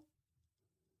Capitol?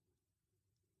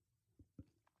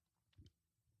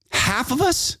 Half of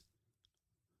us?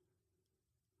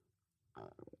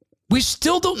 We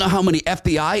still don't know how many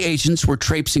FBI agents were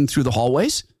traipsing through the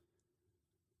hallways,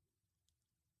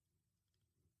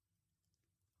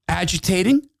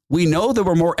 agitating. We know there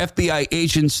were more FBI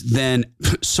agents than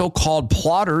so-called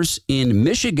plotters in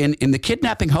Michigan in the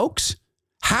kidnapping hoax.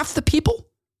 Half the people?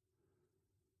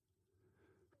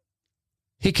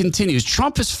 He continues,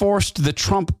 Trump has forced the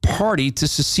Trump party to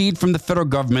secede from the federal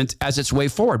government as its way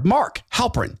forward. Mark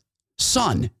Halperin,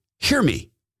 son, hear me.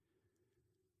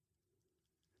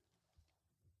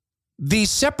 The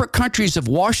separate countries of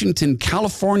Washington,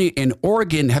 California, and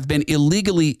Oregon have been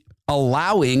illegally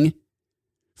allowing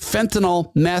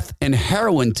fentanyl, meth, and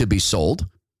heroin to be sold.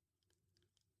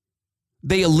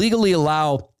 They illegally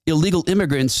allow illegal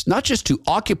immigrants not just to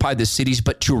occupy the cities,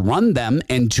 but to run them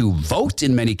and to vote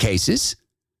in many cases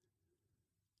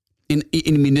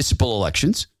in municipal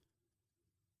elections.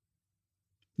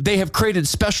 They have created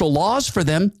special laws for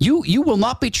them. You will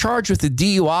not be charged with a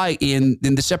DUI in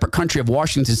the separate country of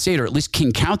Washington State, or at least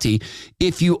King County,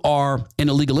 if you are an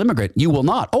illegal immigrant. You will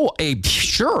not. Oh, a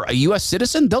U.S.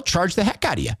 citizen, they'll charge the heck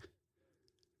out of you.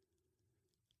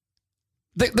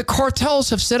 The cartels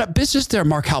have set up business there,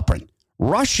 Mark Halperin.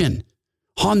 Russian,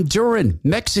 Honduran,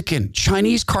 Mexican,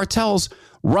 Chinese cartels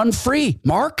run free,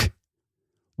 Mark.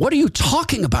 What are you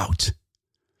talking about?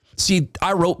 See,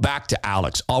 I wrote back to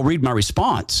Alex. I'll read my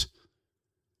response,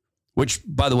 which,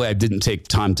 by the way, I didn't take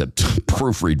time to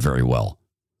proofread very well.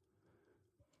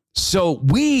 So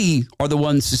we are the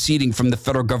ones seceding from the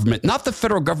federal government, not the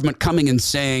federal government coming and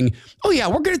saying, oh, yeah,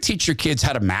 we're going to teach your kids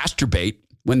how to masturbate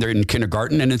when they're in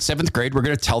kindergarten. And in 7th grade, we're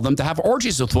going to tell them to have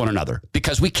orgies with one another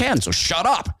because we can. So shut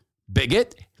up,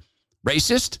 bigot,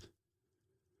 racist.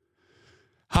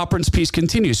 Halperin's piece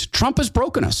continues. Trump has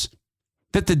broken us.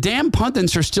 That the damn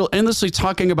pundits are still endlessly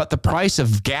talking about the price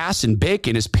of gas and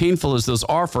bacon, as painful as those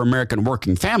are for American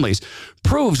working families,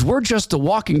 proves we're just the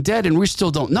walking dead and we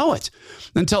still don't know it.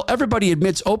 Until everybody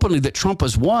admits openly that Trump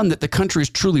has won, that the country is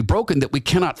truly broken, that we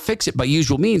cannot fix it by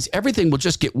usual means, everything will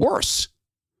just get worse.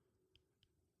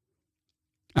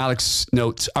 Alex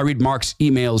notes, I read Mark's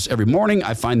emails every morning.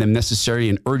 I find them necessary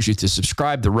and urge you to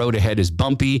subscribe. The road ahead is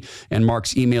bumpy, and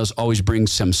Mark's emails always bring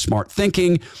some smart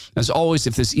thinking. As always,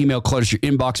 if this email clutters your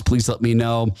inbox, please let me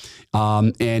know.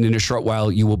 And in a short while,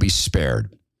 you will be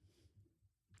spared.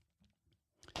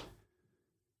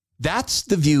 That's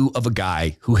the view of a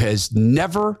guy who has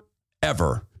never,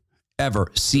 ever,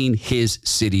 ever seen his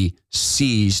city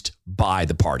seized by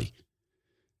the party.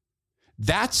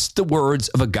 That's the words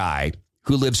of a guy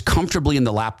who lives comfortably in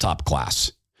the laptop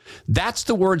class. That's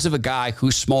the words of a guy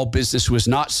whose small business was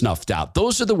not snuffed out.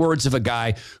 Those are the words of a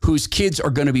guy whose kids are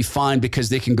going to be fine because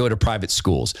they can go to private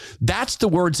schools. That's the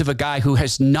words of a guy who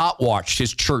has not watched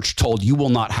his church told you will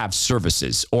not have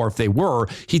services, or if they were,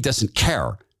 he doesn't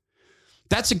care.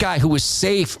 That's a guy who was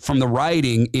safe from the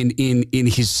rioting in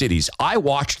his cities. I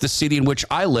watched the city in which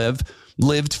I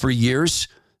lived for years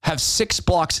have 6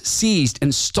 blocks seized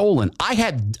and stolen.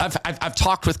 I've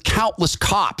talked with countless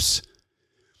cops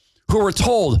who were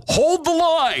told, hold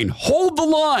the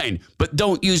line, but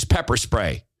don't use pepper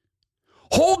spray.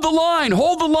 Hold the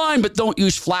line, but don't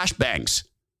use flashbangs.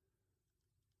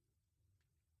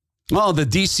 Well, the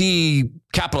DC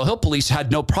Capitol Hill police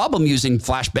had no problem using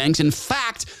flashbangs. In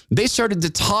fact, they started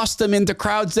to toss them into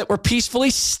crowds that were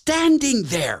peacefully standing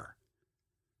there.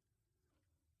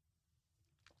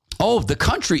 Oh, the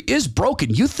country is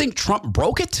broken. You think Trump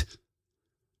broke it?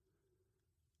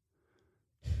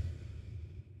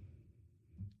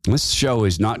 This show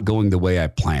is not going the way I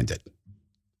planned it.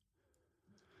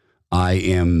 I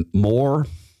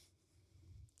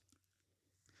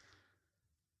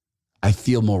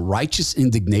feel more righteous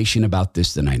indignation about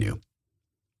this than I knew.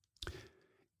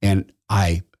 And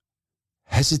I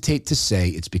hesitate to say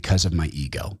it's because of my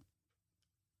ego.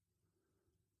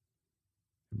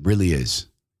 It really is.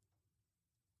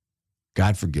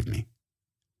 God forgive me.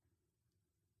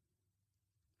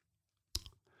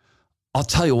 I'll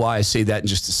tell you why I say that in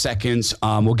just a second.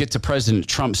 We'll get to President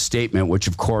Trump's statement, which,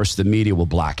 of course, the media will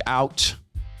black out.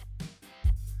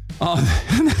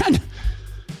 And then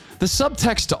the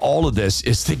subtext to all of this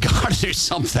is they got to do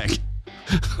something.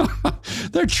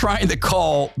 They're trying to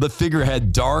call the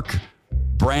figurehead Dark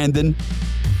Brandon,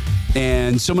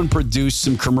 and someone produced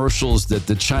some commercials that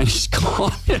the Chinese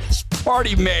Communist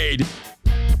Party made,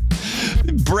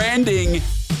 branding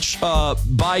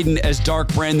Biden as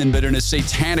Dark Brandon, but in a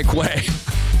satanic way.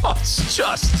 It's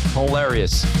just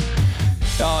hilarious.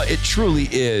 It truly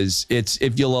is. It's,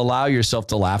 if you'll allow yourself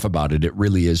to laugh about it, it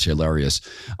really is hilarious.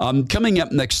 Coming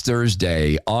up next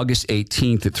Thursday, August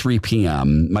 18th at 3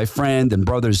 p.m., my friend and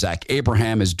brother Zach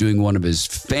Abraham is doing one of his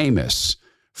famous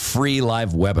free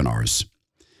live webinars.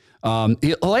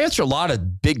 He'll answer a lot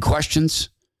of big questions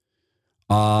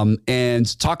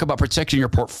and talk about protecting your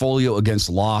portfolio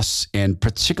against loss. And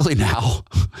particularly now,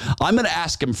 I'm going to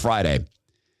ask him Friday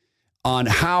on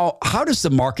how does the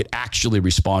market actually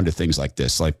respond to things like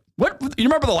this? Like, what, you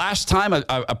remember the last time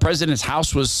a president's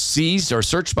house was seized or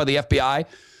searched by the FBI?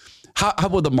 How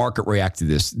will the market react to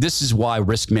this? This is why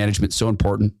risk management is so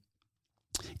important.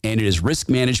 And it is risk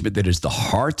management that is the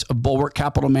heart of Bulwark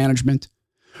Capital Management.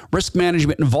 Risk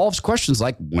management involves questions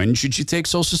like, when should you take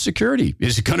Social Security?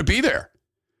 Is it going to be there?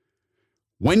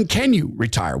 When can you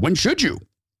retire? When should you?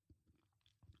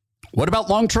 What about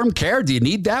long-term care? Do you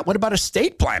need that? What about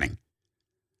estate planning?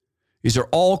 These are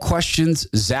all questions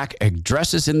Zach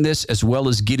addresses in this, as well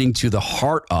as getting to the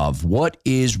heart of what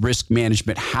is risk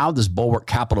management? How does Bulwark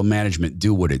Capital Management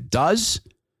do what it does?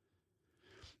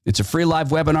 It's a free live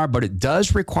webinar, but it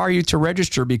does require you to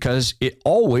register because it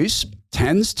always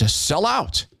tends to sell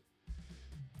out.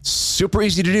 Super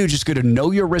easy to do. Just go to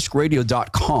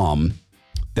knowyourriskradio.com.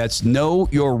 That's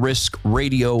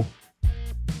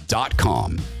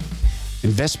knowyourriskradio.com.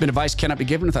 Investment advice cannot be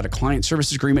given without a client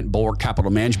services agreement. Bulwark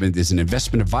Capital Management is an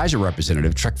investment advisor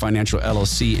representative, Trek Financial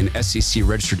LLC, and SEC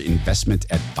registered investment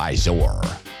advisor.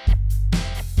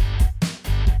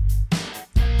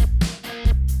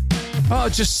 Oh,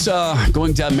 just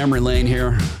going down memory lane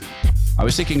here. I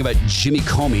was thinking about Jimmy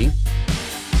Comey.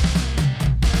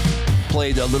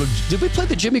 Played a little. Did we play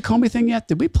the Jimmy Comey thing yet?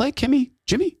 Did we play Jimmy?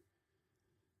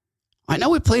 I know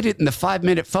we played it in the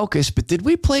 5-minute focus, but did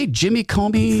we play Jimmy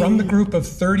Comey? From the group of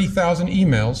 30,000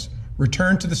 emails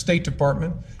returned to the State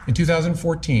Department in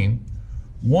 2014,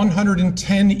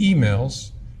 110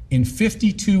 emails in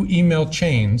 52 email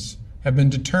chains have been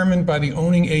determined by the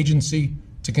owning agency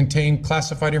to contain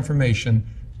classified information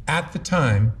at the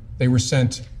time they were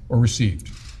sent or received.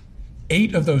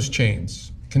 8 of those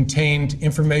chains contained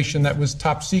information that was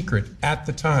top secret at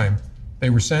the time they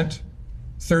were sent.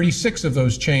 36 of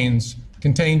those chains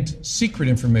contained secret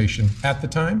information at the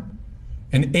time,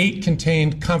 and 8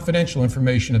 contained confidential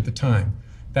information at the time.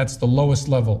 That's the lowest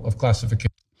level of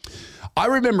classification. I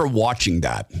remember watching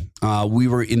that. We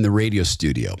were in the radio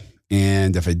studio,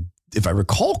 and if I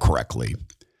recall correctly,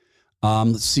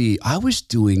 let's see, I was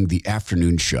doing the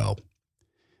afternoon show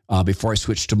before I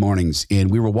switched to mornings, and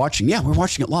we were watching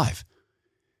it live.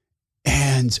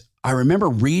 And I remember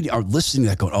reading or listening to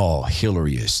that going, oh,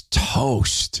 Hillary is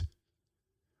toast.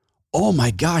 Oh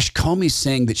my gosh, Comey's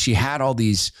saying that she had all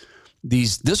those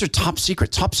are top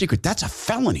secret. That's a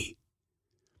felony.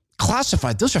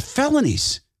 Classified, those are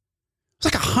felonies. It's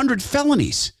like 100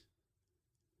 felonies.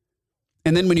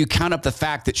 And then when you count up the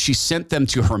fact that she sent them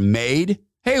to her maid,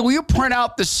 hey, will you print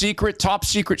out the top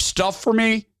secret stuff for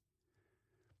me?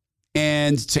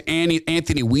 And to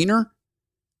Anthony Weiner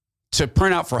to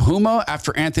print out for Huma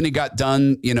after Anthony got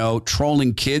done,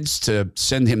 trolling kids to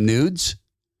send him nudes.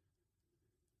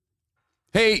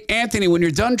 Hey, Anthony, when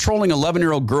you're done trolling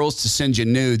 11-year-old girls to send you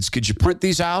nudes, could you print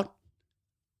these out?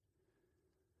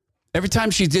 Every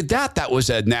time she did that, that was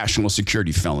a national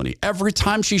security felony. Every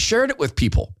time she shared it with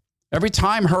people. Every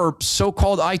time her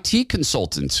so-called IT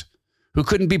consultant, who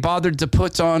couldn't be bothered to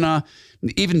put on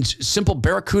even simple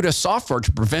Barracuda software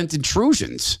to prevent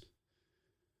intrusions.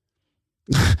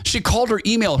 She called her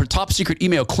top secret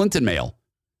email, Clinton Mail.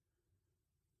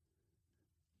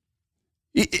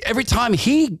 Every time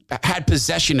he had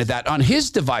possession of that on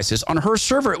his devices, on her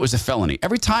server, it was a felony.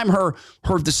 Every time her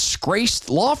disgraced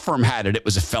law firm had it, it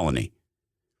was a felony.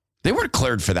 They weren't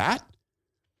cleared for that.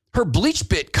 Her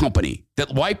BleachBit company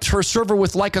that wiped her server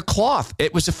with like a cloth,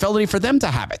 it was a felony for them to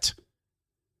have it.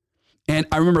 And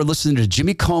I remember listening to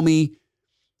Jimmy Comey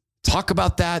talk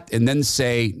about that and then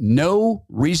say, no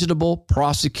reasonable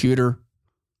prosecutor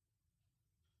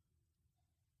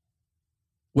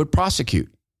would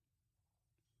prosecute.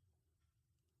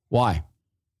 Why?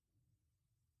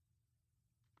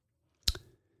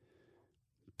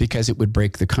 because it would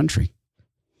break the country.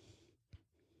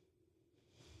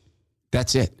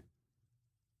 That's it.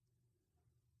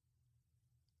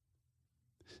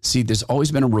 See, there's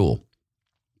always been a rule.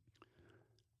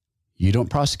 You don't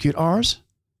prosecute ours,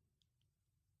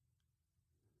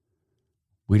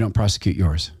 we don't prosecute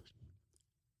yours.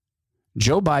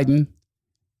 Joe Biden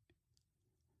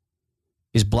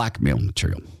is blackmail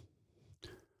material.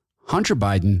 Hunter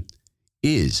Biden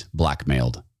is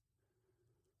blackmailed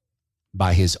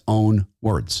by his own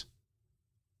words.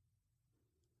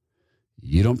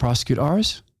 You don't prosecute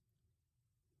ours,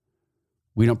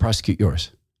 we don't prosecute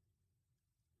yours.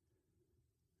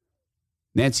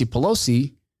 Nancy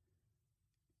Pelosi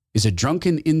is a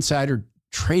drunken insider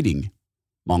trading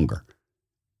monger.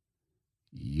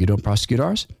 You don't prosecute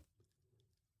ours,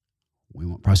 we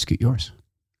won't prosecute yours.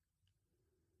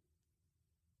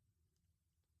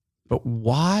 But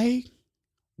why?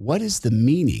 What is the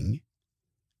meaning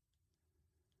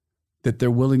that they're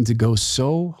willing to go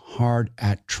so hard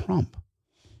at Trump?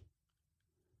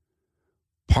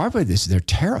 Part of this, they're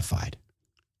terrified.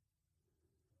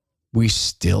 We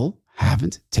still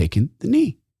haven't taken the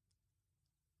knee.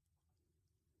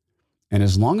 And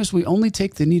as long as we only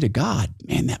take the knee to God,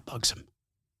 man, that bugs him.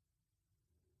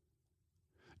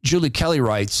 Julie Kelly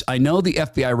writes, I know the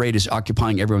FBI raid is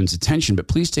occupying everyone's attention, but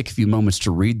please take a few moments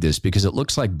to read this because it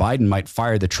looks like Biden might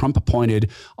fire the Trump-appointed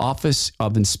Office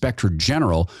of Inspector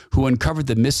General who uncovered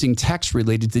the missing text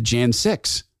related to Jan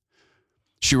 6.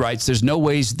 She writes, there's no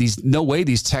way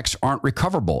these texts aren't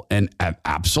recoverable. And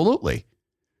absolutely.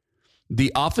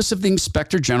 The Office of the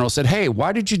Inspector General said, hey,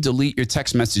 why did you delete your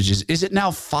text messages? Is it now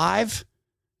 5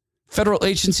 federal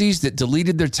agencies that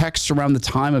deleted their texts around the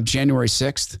time of January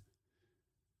 6th?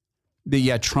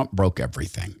 Trump broke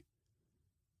everything.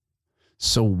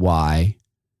 So why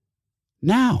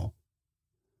now?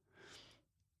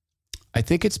 I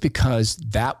think it's because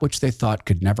that which they thought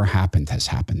could never happen has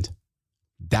happened.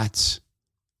 That's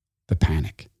the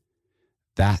panic.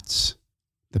 That's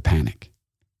the panic.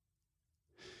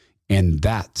 And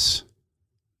that's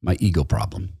my ego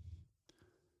problem.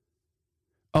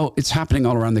 Oh, it's happening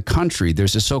all around the country.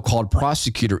 There's a so-called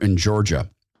prosecutor in Georgia.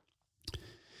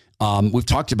 We've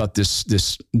talked about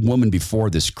this woman before,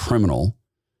 this criminal.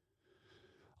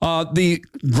 The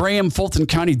Graham Fulton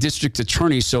County District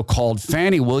Attorney, so-called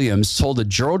Fannie Williams, told a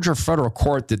Georgia federal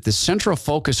court that the central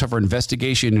focus of her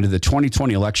investigation into the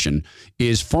 2020 election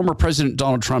is former President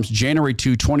Donald Trump's January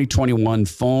 2, 2021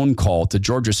 phone call to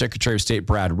Georgia Secretary of State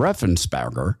Brad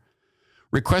Raffensperger,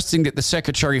 requesting that the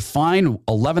secretary find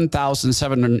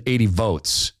 11,780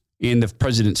 votes in the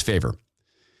president's favor.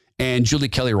 And Julie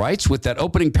Kelly writes, with that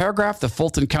opening paragraph, the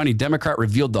Fulton County Democrat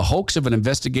revealed the hoax of an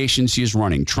investigation she is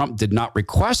running. Trump did not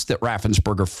request that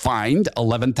Raffensperger find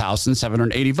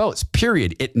 11,780 votes,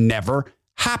 period. It never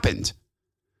happened.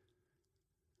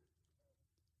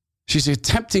 She's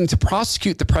attempting to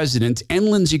prosecute the president and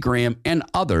Lindsey Graham and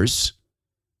others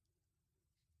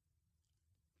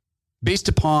based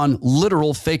upon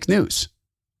literal fake news.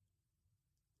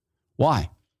 Why?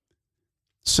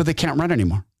 So they can't run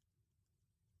anymore.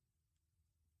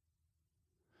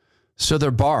 So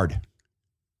they're barred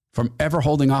from ever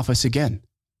holding office again.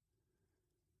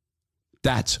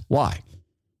 That's why.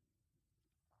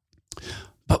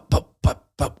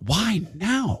 But why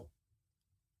now?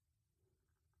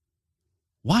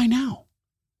 Why now?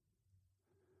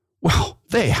 Well,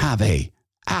 they have a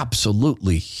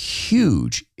absolutely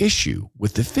huge issue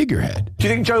with the figurehead. Do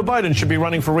you think Joe Biden should be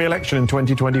running for re-election in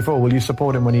 2024? Will you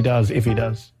support him when he does, if he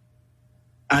does?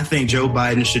 I think Joe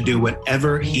Biden should do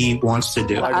whatever he wants to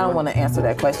do. I don't want to answer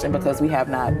that question because we have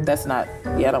not,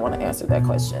 I don't want to answer that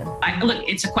question. Look,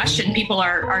 it's a question people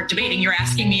are debating. You're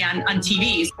asking me on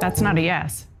TVs. That's not a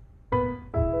yes.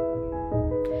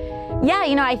 Yeah,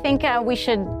 I think we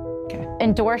should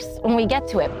endorse when we get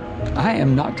to it. I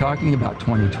am not talking about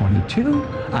 2022.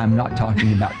 I'm not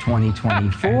talking about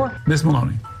 2024. Ms.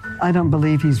 Maloney. I don't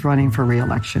believe he's running for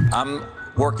re-election. I'm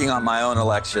working on my own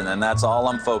election, and that's all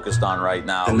I'm focused on right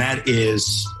now. And that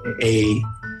is a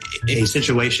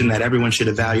situation that everyone should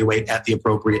evaluate at the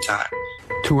appropriate time.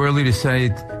 Too early to say.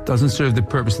 It doesn't serve the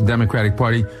purpose of the Democratic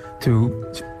Party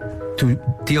to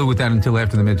deal with that until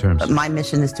after the midterms. My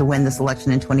mission is to win this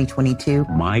election in 2022.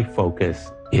 My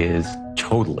focus is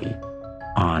totally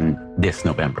on this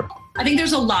November. I think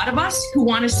there's a lot of us who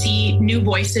want to see new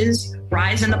voices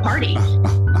rise in the party.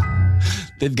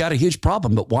 They've got a huge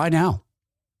problem, but why now?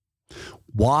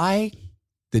 Why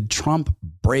did Trump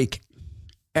break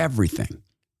everything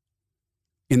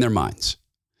in their minds?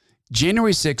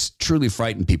 January 6th truly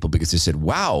frightened people because they said,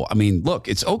 wow, look,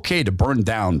 it's okay to burn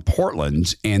down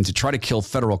Portland and to try to kill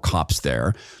federal cops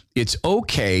there. it's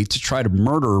okay to try to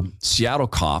murder Seattle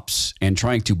cops and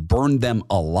trying to burn them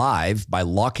alive by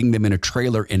locking them in a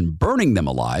trailer and burning them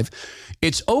alive.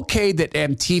 It's okay that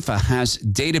Antifa has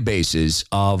databases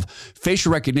of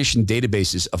facial recognition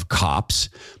databases of cops.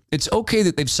 It's okay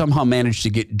that they've somehow managed to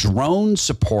get drone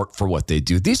support for what they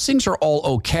do. These things are all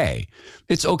okay.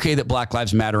 It's okay that Black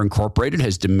Lives Matter Incorporated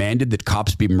has demanded that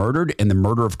cops be murdered, and the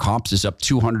murder of cops is up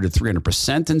 200 to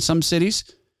 300% in some cities.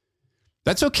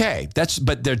 That's okay.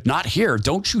 But they're not here.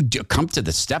 Don't you come to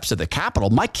the steps of the Capitol.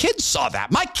 My kids saw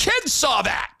that. My kids saw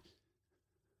that.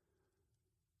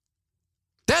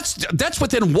 That's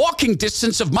within walking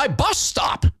distance of my bus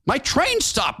stop, my train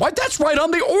stop. Why? That's right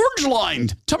on the Orange Line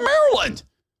to Maryland.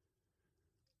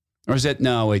 Or is it,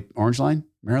 no, wait, Orange Line,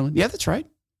 Maryland? Yeah, that's right.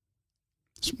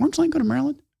 Does Orange Line go to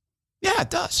Maryland? Yeah, it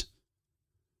does.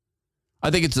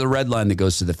 I think it's the Red Line that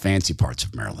goes to the fancy parts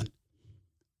of Maryland.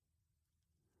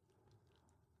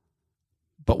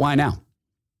 But why now?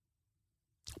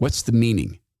 What's the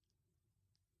meaning?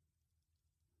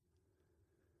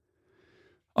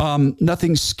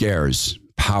 Nothing scares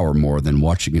power more than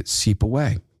watching it seep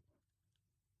away.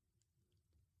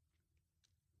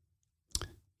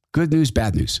 Good news,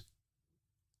 bad news.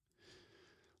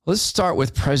 Let's start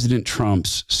with President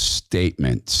Trump's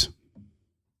statement.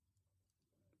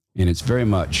 And it's very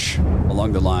much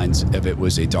along the lines of it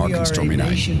was a dark and stormy night. We are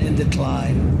a nation in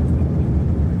decline.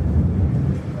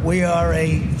 We are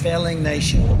a failing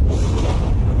nation.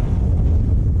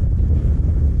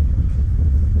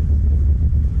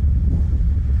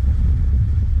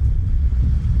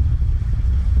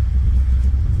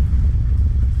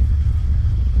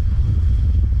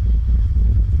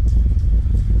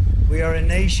 We are a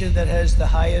nation that has the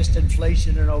highest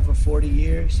inflation in over 40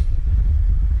 years,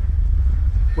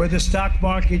 where the stock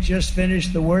market just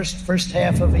finished the worst first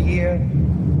half of a year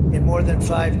in more than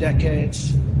 5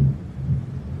 decades.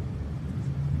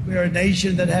 We are a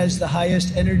nation that has the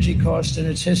highest energy cost in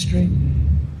its history,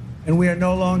 and we are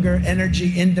no longer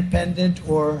energy independent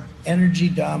or energy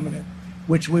dominant,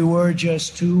 which we were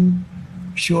just 2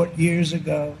 short years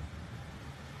ago.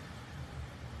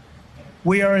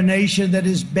 We are a nation that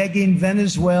is begging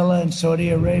Venezuela and Saudi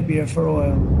Arabia for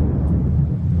oil.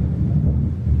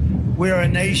 We are a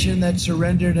nation that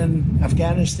surrendered in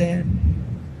Afghanistan,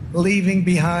 leaving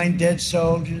behind dead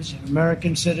soldiers,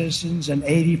 American citizens, and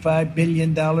 $85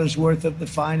 billion worth of the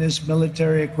finest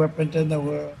military equipment in the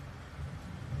world.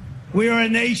 We are a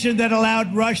nation that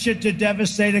allowed Russia to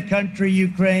devastate a country,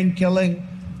 Ukraine, killing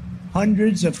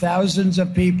hundreds of thousands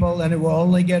of people, and it will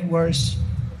only get worse.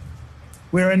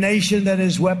 We're a nation that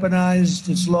has weaponized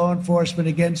its law enforcement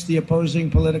against the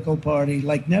opposing political party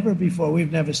like never before.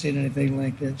 We've never seen anything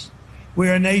like this.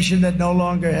 We're a nation that no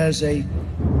longer has a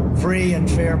free and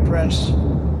fair press.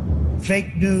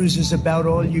 Fake news is about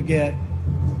all you get.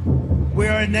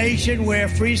 We're a nation where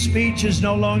free speech is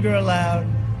no longer allowed,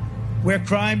 where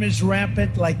crime is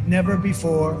rampant like never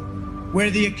before,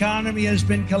 where the economy has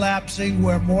been collapsing,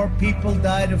 where more people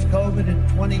died of COVID in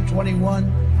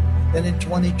 2021 than in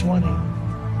 2020.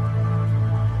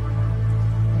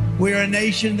 We're a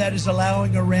nation that is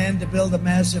allowing Iran to build a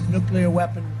massive nuclear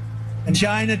weapon and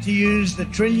China to use the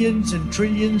trillions and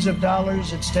trillions of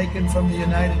dollars it's taken from the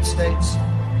United States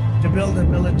to build a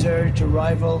military to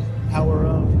rival our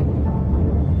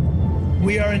own.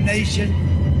 We are a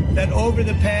nation that over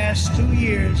the past 2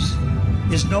 years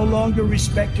is no longer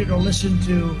respected or listened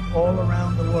to all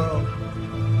around the world.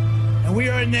 And we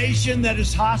are a nation that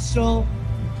is hostile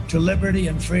to liberty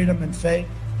and freedom and faith.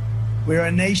 We are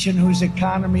a nation whose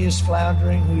economy is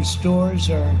floundering, whose stores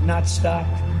are not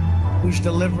stocked, whose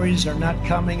deliveries are not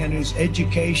coming, and whose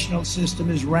educational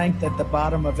system is ranked at the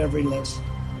bottom of every list.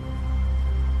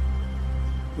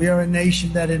 We are a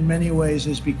nation that in many ways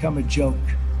has become a joke.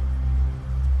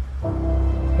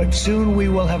 But soon we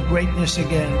will have greatness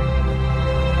again.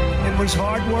 It was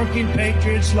hardworking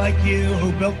patriots like you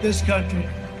who built this country,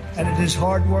 and it is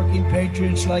hardworking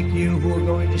patriots like you who are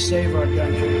going to save our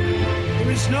country.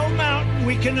 There is no mountain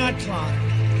we cannot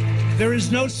climb. There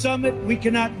is no summit we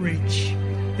cannot reach.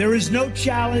 There is no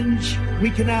challenge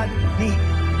we cannot meet.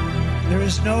 There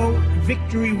is no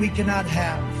victory we cannot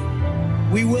have.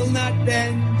 We will not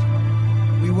bend.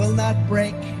 We will not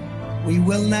break. We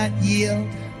will not yield.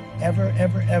 Ever,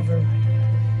 ever, ever.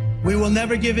 We will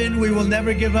never give in. We will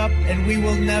never give up. And we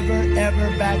will never,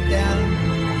 ever back down.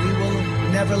 We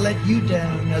will never let you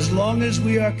down. As long as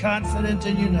we are confident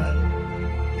and united,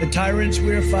 the tyrants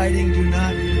we are fighting do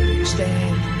not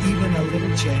stand even a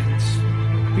little chance.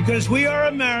 Because we are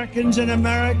Americans, and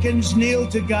Americans kneel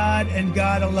to God and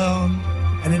God alone.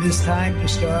 And it is time to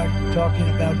start talking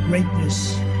about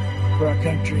greatness for our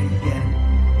country again.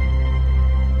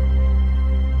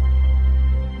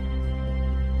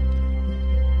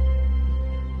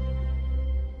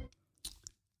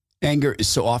 Anger is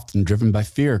so often driven by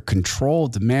fear. Control,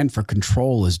 demand for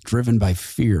control is driven by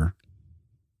fear.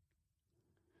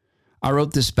 I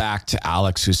wrote this back to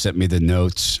Alex, who sent me the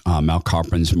notes, Mark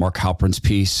Halperin's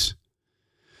piece.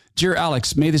 Dear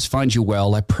Alex, may this find you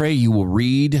well. I pray you will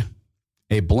read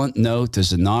a blunt note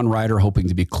as a non-writer, hoping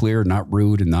to be clear, not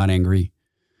rude, and not angry.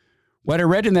 What I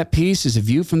read in that piece is a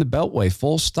view from the Beltway,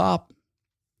 full stop.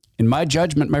 In my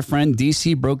judgment, my friend,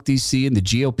 D.C. broke D.C. and the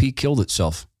GOP killed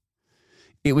itself.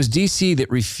 It was D.C. that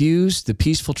refused the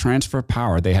peaceful transfer of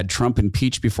power. They had Trump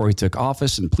impeached before he took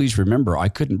office. And please remember, I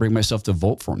couldn't bring myself to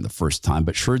vote for him the first time,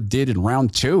 but sure did in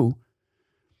round 2.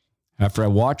 After I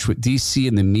watched what D.C.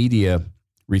 and the media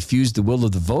refused the will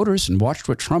of the voters and watched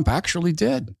what Trump actually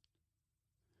did.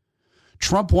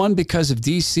 Trump won because of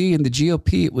D.C. and the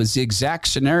GOP. It was the exact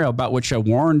scenario about which I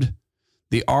warned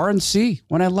the RNC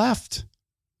when I left.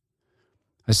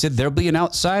 I said, there'll be an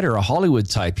outsider, a Hollywood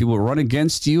type. He will run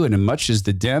against you and as much as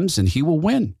the Dems, and he will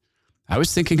win. I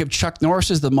was thinking of Chuck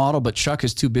Norris as the model, but Chuck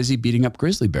is too busy beating up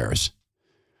grizzly bears.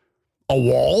 A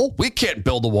wall? We can't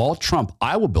build a wall. Trump,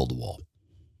 I will build a wall.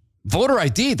 Voter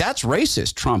ID, that's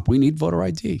racist. Trump, we need voter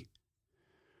ID.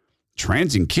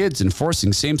 Transing kids and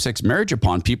forcing same-sex marriage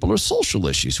upon people are social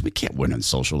issues. We can't win on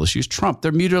social issues. Trump,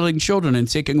 they're mutilating children and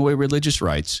taking away religious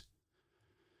rights.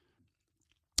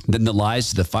 Then the lies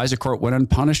to the FISA court went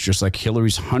unpunished, just like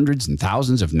Hillary's hundreds and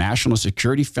thousands of national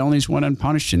security felonies went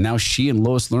unpunished. And now she and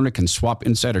Lois Lerner can swap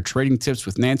insider trading tips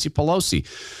with Nancy Pelosi.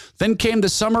 Then came the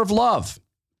summer of love.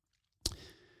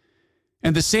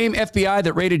 And the same FBI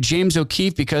that raided James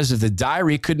O'Keefe because of the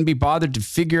diary couldn't be bothered to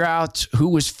figure out who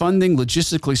was funding,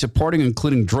 logistically supporting,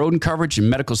 including drone coverage and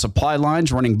medical supply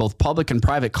lines, running both public and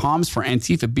private comms for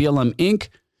Antifa BLM Inc.,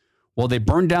 while they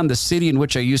burned down the city in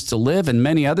which I used to live and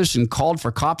many others and called for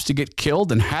cops to get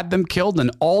killed and had them killed. And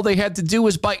all they had to do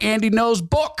was buy Andy Ngo's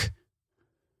book.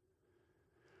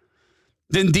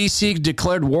 Then D.C.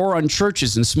 declared war on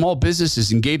churches and small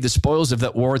businesses and gave the spoils of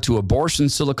that war to abortion,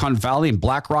 Silicon Valley, and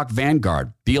BlackRock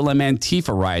Vanguard. BLM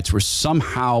Antifa riots were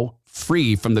somehow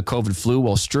free from the COVID flu,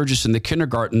 while Sturgis and the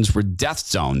kindergartens were death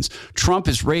zones. Trump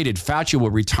is rated. Fauci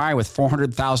will retire with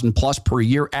 $400,000 plus per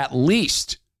year at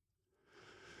least.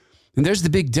 And there's the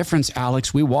big difference,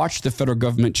 Alex. We watched the federal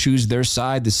government choose their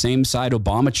side, the same side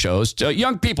Obama chose.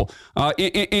 Young people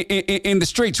in the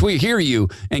streets, we hear you.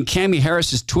 And Cammie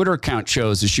Harris's Twitter account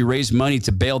chose as she raised money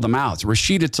to bail them out.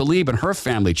 Rashida Tlaib and her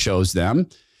family chose them.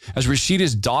 As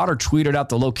Rashida's daughter tweeted out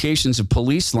the locations of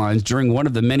police lines during one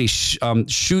of the many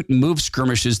shoot and move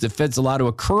skirmishes the feds allow to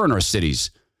occur in our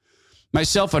cities.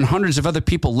 Myself and hundreds of other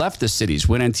people left the cities.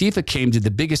 When Antifa came to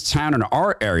the biggest town in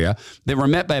our area, they were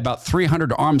met by about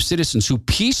 300 armed citizens who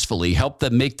peacefully helped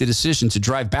them make the decision to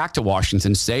drive back to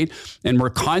Washington State and were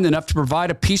kind enough to provide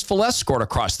a peaceful escort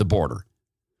across the border.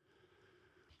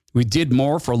 We did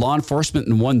more for law enforcement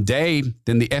in one day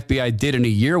than the FBI did in a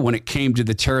year when it came to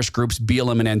the terrorist groups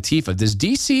BLM and Antifa. Does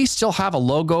D.C. still have a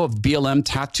logo of BLM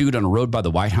tattooed on a road by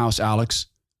the White House, Alex?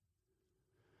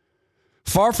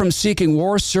 Far from seeking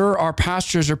war, sir, our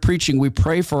pastors are preaching. We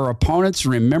pray for our opponents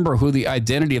and remember who the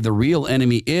identity of the real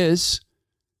enemy is.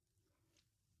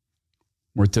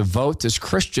 We're to vote as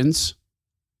Christians.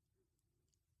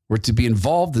 We're to be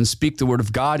involved and speak the word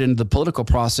of God into the political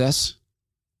process.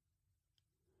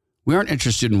 We aren't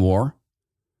interested in war.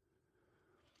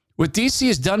 What D.C.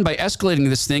 has done by escalating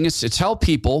this thing is to tell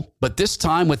people, but this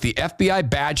time with the FBI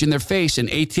badge in their face and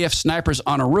ATF snipers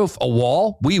on a roof, a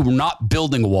wall, we were not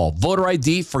building a wall. Voter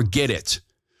ID, forget it.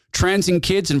 Transing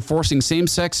kids and forcing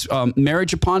same-sex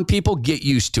marriage upon people, get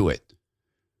used to it.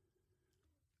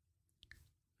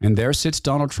 And there sits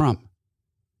Donald Trump.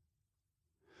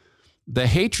 The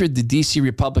hatred the D.C.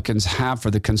 Republicans have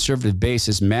for the conservative base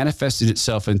has manifested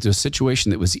itself into a situation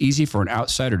that was easy for an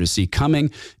outsider to see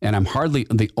coming, and I'm hardly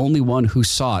the only one who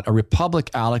saw it. A republic,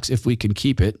 Alex, if we can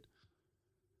keep it.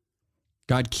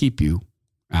 God keep you,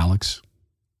 Alex.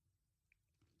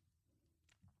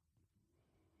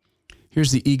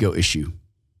 Here's the ego issue.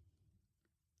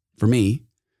 For me,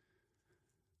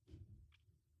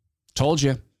 told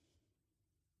you.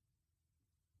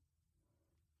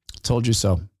 Told you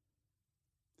so.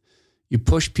 You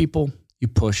push people, you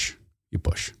push, you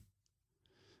push.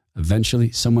 Eventually,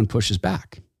 someone pushes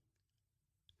back.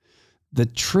 The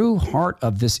true heart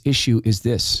of this issue is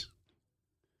this.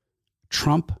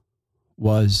 Trump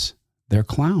was their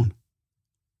clown.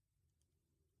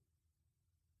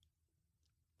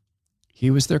 He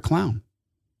was their clown.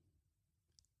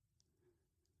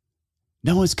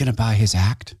 No one's going to buy his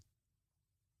act.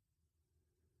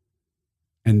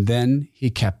 And then he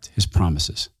kept his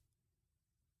promises.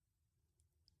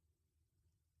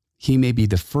 He may be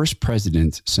the first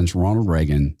president since Ronald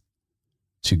Reagan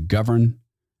to govern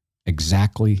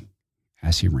exactly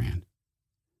as he ran.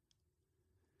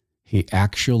 He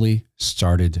actually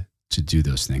started to do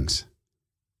those things.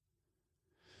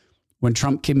 When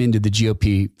Trump came into the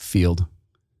GOP field,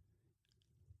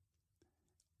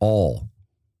 all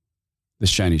the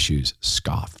shiny shoes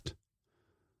scoffed.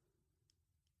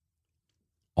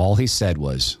 All he said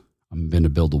was, I'm going to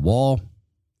build a wall.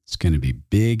 It's going to be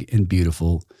big and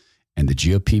beautiful. And the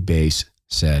GOP base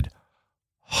said,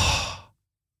 oh,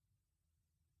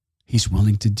 he's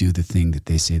willing to do the thing that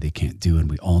they say they can't do. And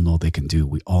we all know they can do.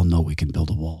 We all know we can build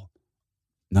a wall.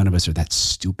 None of us are that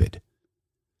stupid.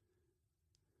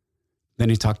 Then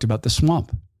he talked about the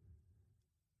swamp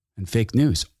and fake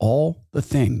news. All the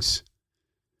things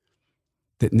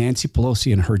that Nancy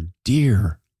Pelosi and her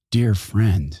dear, dear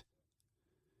friend,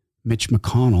 Mitch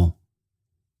McConnell,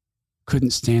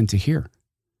 couldn't stand to hear.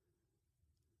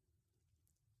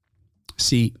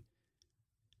 See,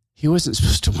 he wasn't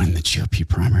supposed to win the GOP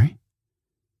primary.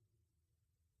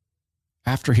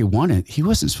 After he won it, he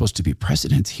wasn't supposed to be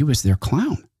president. He was their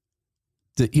clown.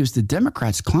 He was the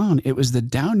Democrats' clown. It was the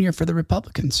down year for the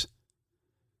Republicans.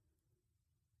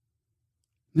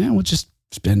 Yeah, we'll just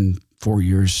spend 4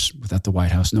 years without the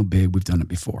White House. No big. We've done it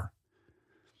before.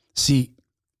 See,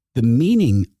 the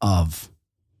meaning of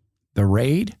the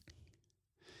raid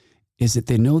is that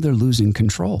they know they're losing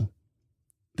control.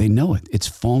 They know it. It's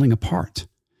falling apart.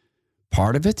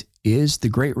 Part of it is the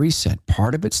Great Reset.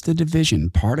 Part of it's the division.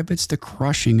 Part of it's the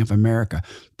crushing of America.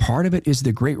 Part of it is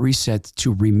the Great Reset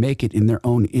to remake it in their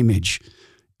own image.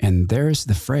 And there's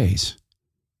the phrase.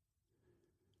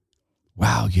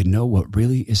 Wow, you know what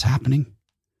really is happening?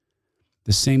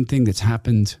 The same thing that's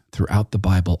happened throughout the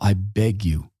Bible. I beg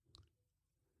you,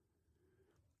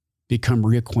 become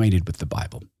reacquainted with the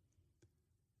Bible.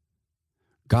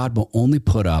 God will only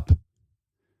put up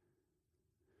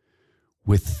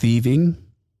with thieving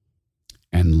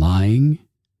and lying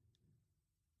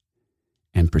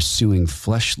and pursuing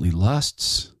fleshly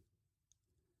lusts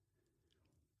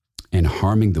and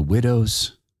harming the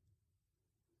widows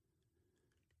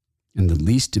and the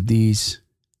least of these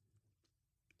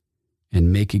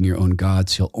and making your own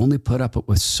gods. He'll only put up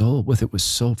with it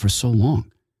for so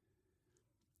long.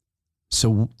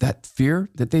 So that fear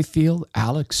that they feel,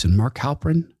 Alex and Mark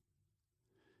Halperin,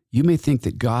 you may think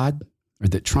that God or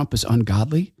that Trump is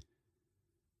ungodly.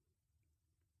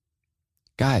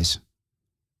 Guys,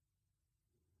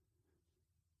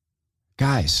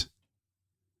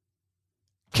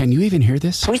 can you even hear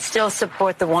this? We still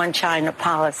support the one China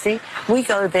policy. We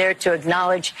go there to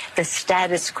acknowledge the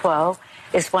status quo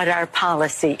is what our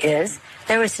policy is.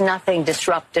 There was nothing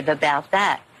disruptive about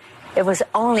that. It was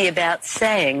only about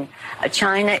saying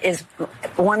China is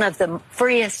one of the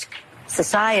freest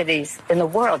societies in the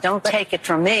world. Don't take it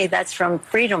from me. That's from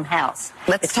Freedom House.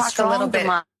 Let's talk a little bit.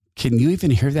 Can you even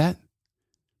hear that?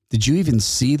 Did you even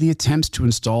see the attempts to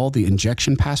install the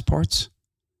injection passports?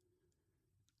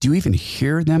 Do you even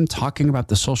hear them talking about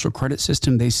the social credit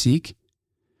system they seek?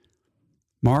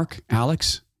 Mark,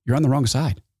 Alex, you're on the wrong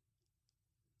side.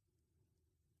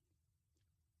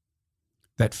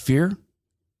 That fear,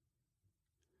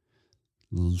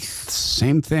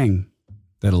 same thing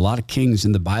that a lot of kings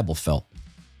in the Bible felt.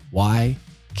 Why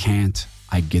can't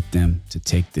I get them to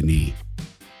take the knee?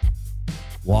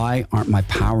 Why aren't my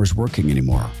powers working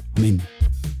anymore? I mean,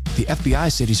 the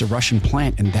FBI said he's a Russian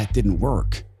plant and that didn't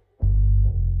work.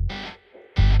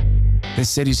 They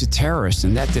said he's a terrorist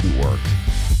and that didn't work.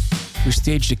 We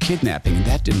staged a kidnapping and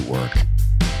that didn't work.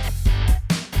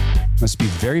 Must be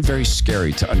very, very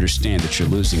scary to understand that you're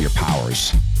losing your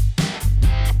powers.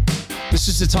 This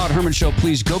is the Todd Herman Show.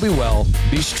 Please go be well,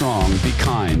 be strong, be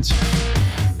kind.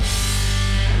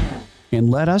 And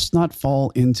let us not fall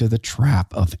into the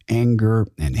trap of anger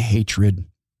and hatred.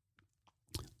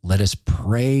 Let us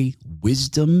pray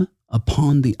wisdom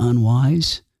upon the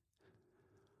unwise.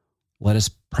 Let us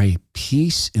pray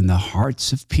peace in the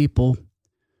hearts of people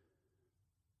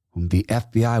whom the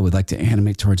FBI would like to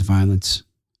animate towards violence.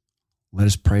 Let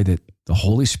us pray that the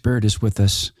Holy Spirit is with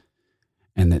us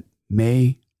and that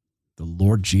may the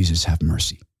Lord Jesus have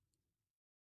mercy.